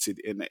isolated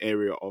in the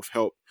area of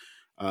help.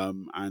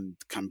 And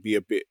can be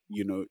a bit,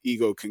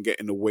 ego can get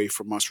in the way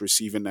from us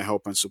receiving the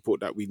help and support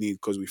that we need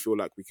because we feel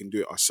like we can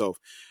do it ourselves.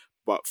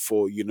 But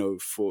for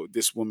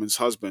this woman's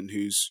husband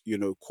who's,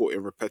 caught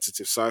in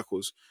repetitive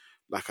cycles,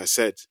 like I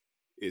said,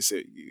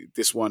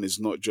 this one is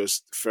not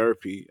just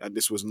therapy, and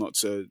this was not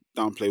to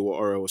downplay what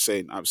Orel was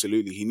saying.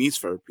 Absolutely, he needs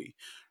therapy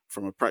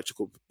from a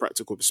practical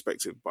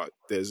perspective, but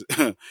there's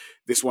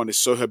this one is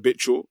so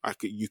habitual.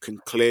 You can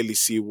clearly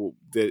see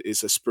there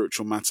is a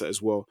spiritual matter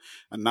as well,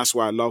 and that's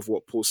why I love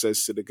what Paul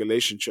says to the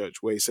Galatian church,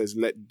 where he says,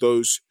 "Let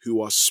those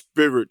who are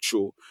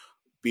spiritual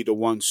be the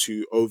ones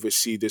who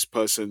oversee this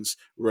person's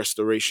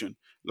restoration."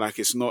 Like,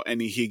 it's not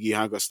any higgy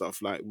haga stuff.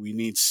 Like, we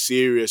need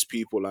serious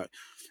people, like,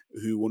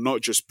 who will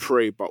not just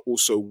pray but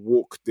also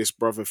walk this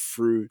brother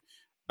through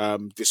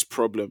this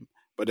problem.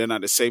 But then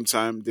at the same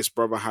time, this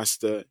brother has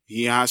to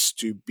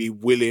be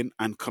willing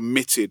and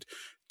committed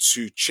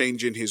to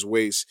changing his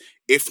ways.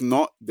 If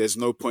not, there's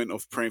no point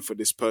of praying for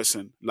this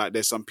person. Like,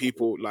 there's some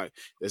people, like,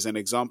 there's an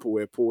example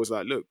where Paul was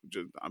like, look,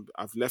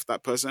 I've left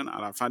that person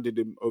and I've handed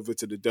him over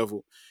to the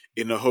devil,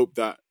 in the hope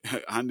that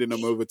handing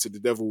him over to the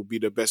devil will be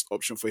the best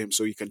option for him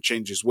so he can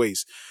change his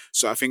ways.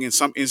 So I think in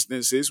some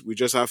instances, we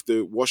just have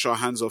to wash our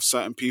hands off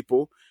certain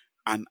people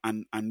and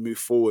move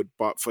forward.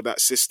 But for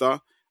that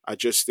sister, I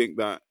just think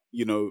that,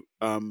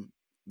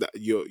 that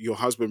your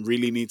husband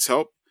really needs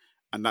help.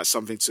 And that's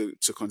something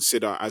to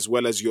consider, as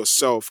well as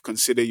yourself.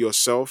 Consider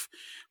yourself,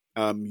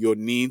 your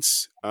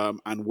needs,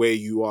 and where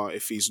you are.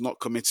 If he's not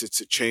committed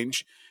to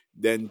change,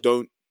 then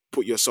don't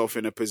put yourself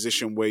in a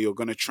position where you're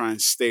going to try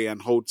and stay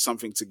and hold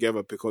something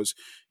together, because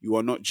you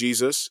are not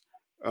Jesus.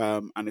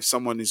 And if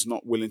someone is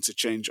not willing to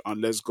change,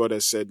 unless God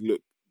has said, look,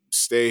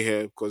 stay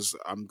here because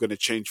I'm going to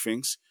change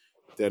things,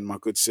 then my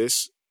good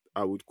sis,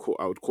 I would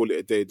call it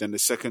a day. Then the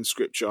second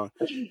scripture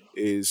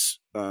is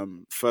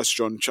 1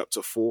 John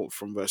chapter 4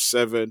 from verse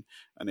 7,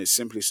 and it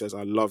simply says,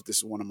 I love this,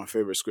 is one of my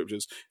favorite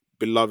scriptures.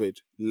 Beloved,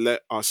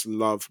 let us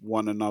love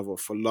one another,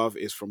 for love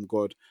is from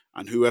God,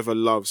 and whoever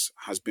loves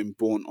has been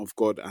born of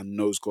God and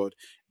knows God.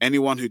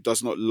 Anyone who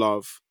does not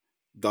love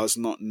does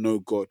not know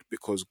God,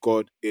 because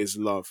God is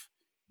love.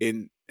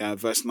 In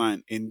verse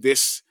 9, in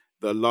this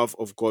the love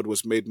of God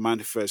was made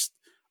manifest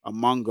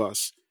among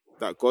us,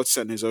 that God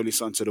sent his only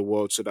son to the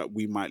world so that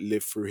we might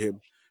live through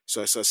him.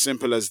 So it's as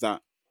simple as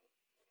that.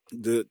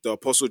 The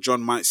Apostle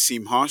John might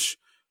seem harsh,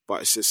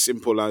 but it's as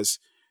simple as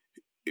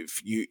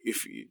if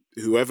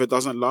whoever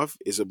doesn't love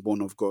isn't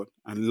born of God.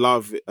 And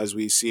love, as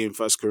we see in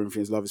 1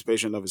 Corinthians, love is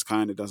patient, love is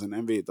kind, it doesn't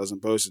envy, it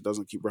doesn't boast, it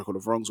doesn't keep record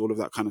of wrongs, all of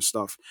that kind of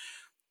stuff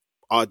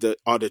are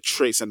the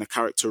traits and the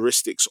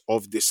characteristics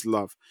of this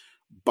love.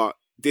 But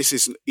this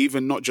is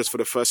even not just for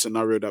the first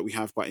scenario that we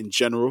have, but in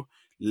general.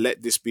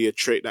 Let this be a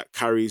trait that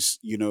carries,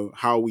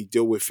 how we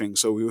deal with things.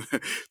 So we were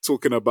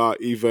talking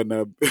about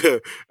even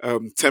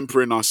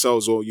tempering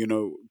ourselves, or,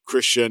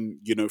 Christian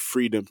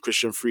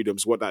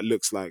freedoms, what that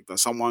looks like.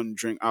 Does someone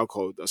drink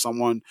alcohol? Does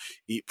someone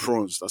eat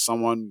prawns? Does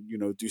someone,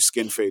 do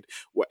skin fade?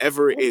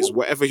 Whatever it is,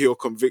 whatever your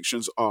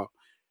convictions are,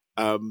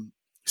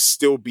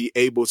 still be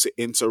able to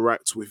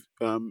interact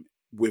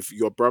with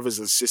your brothers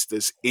and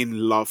sisters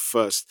in love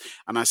first.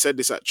 And I said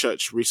this at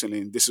church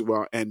recently, and this is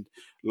where I end.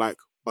 Like,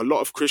 a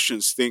lot of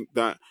Christians think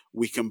that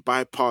we can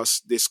bypass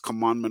this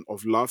commandment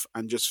of love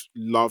and just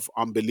love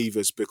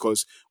unbelievers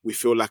because we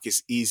feel like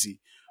it's easy.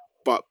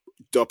 But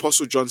the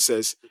Apostle John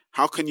says,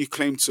 how can you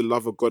claim to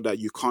love a God that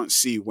you can't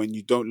see when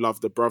you don't love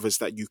the brothers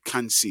that you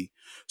can see?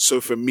 So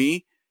for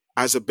me,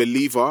 as a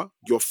believer,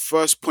 your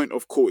first point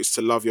of call is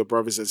to love your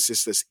brothers and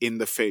sisters in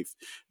the faith.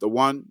 The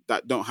one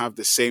that don't have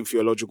the same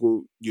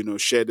theological,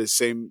 share the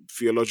same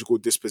theological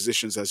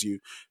dispositions as you.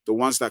 The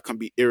ones that can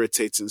be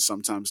irritating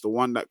sometimes. The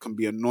one that can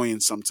be annoying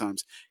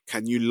sometimes.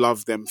 Can you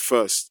love them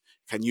first?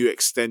 Can you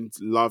extend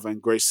love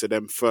and grace to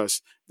them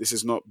first? This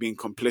is not being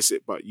complicit,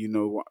 but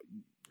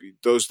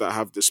those that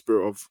have the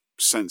spirit of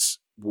sense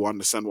will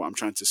understand what I'm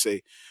trying to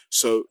say.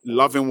 So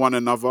loving one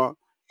another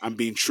and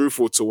being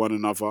truthful to one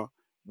another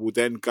will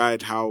then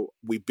guide how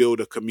we build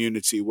a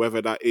community,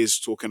 whether that is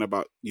talking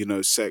about,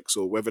 sex,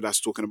 or whether that's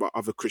talking about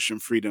other Christian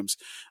freedoms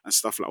and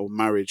stuff like, or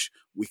marriage.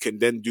 We can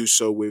then do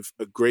so with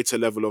a greater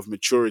level of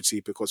maturity,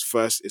 because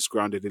first it's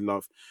grounded in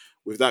love.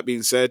 With that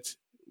being said,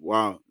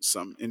 wow,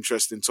 some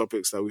interesting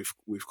topics that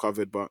we've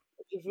covered, but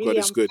really God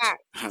is good.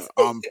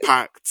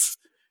 Unpacked.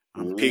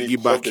 I'm really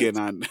piggybacking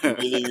and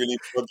really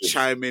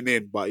chiming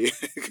in, but yeah.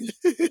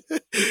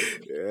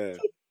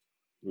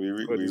 We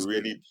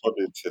really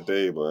podded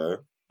today, boy.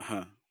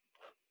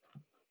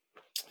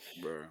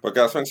 But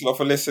guys, thanks a lot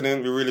for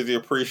listening. We really do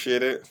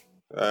appreciate it.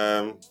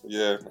 You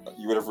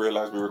would have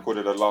realized we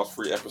recorded the last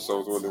 3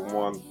 episodes all in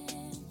one,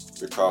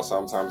 because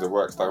sometimes it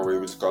works that way.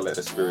 We just gotta let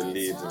the spirit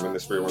lead, and when the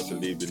spirit wants to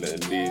lead, we let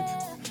it lead.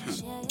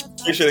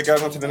 Appreciate it,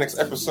 guys. On to the next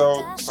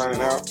episode. Signing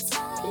out.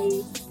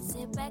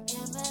 Sit back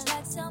and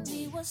relax, tell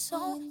me what's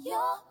on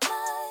your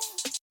mind.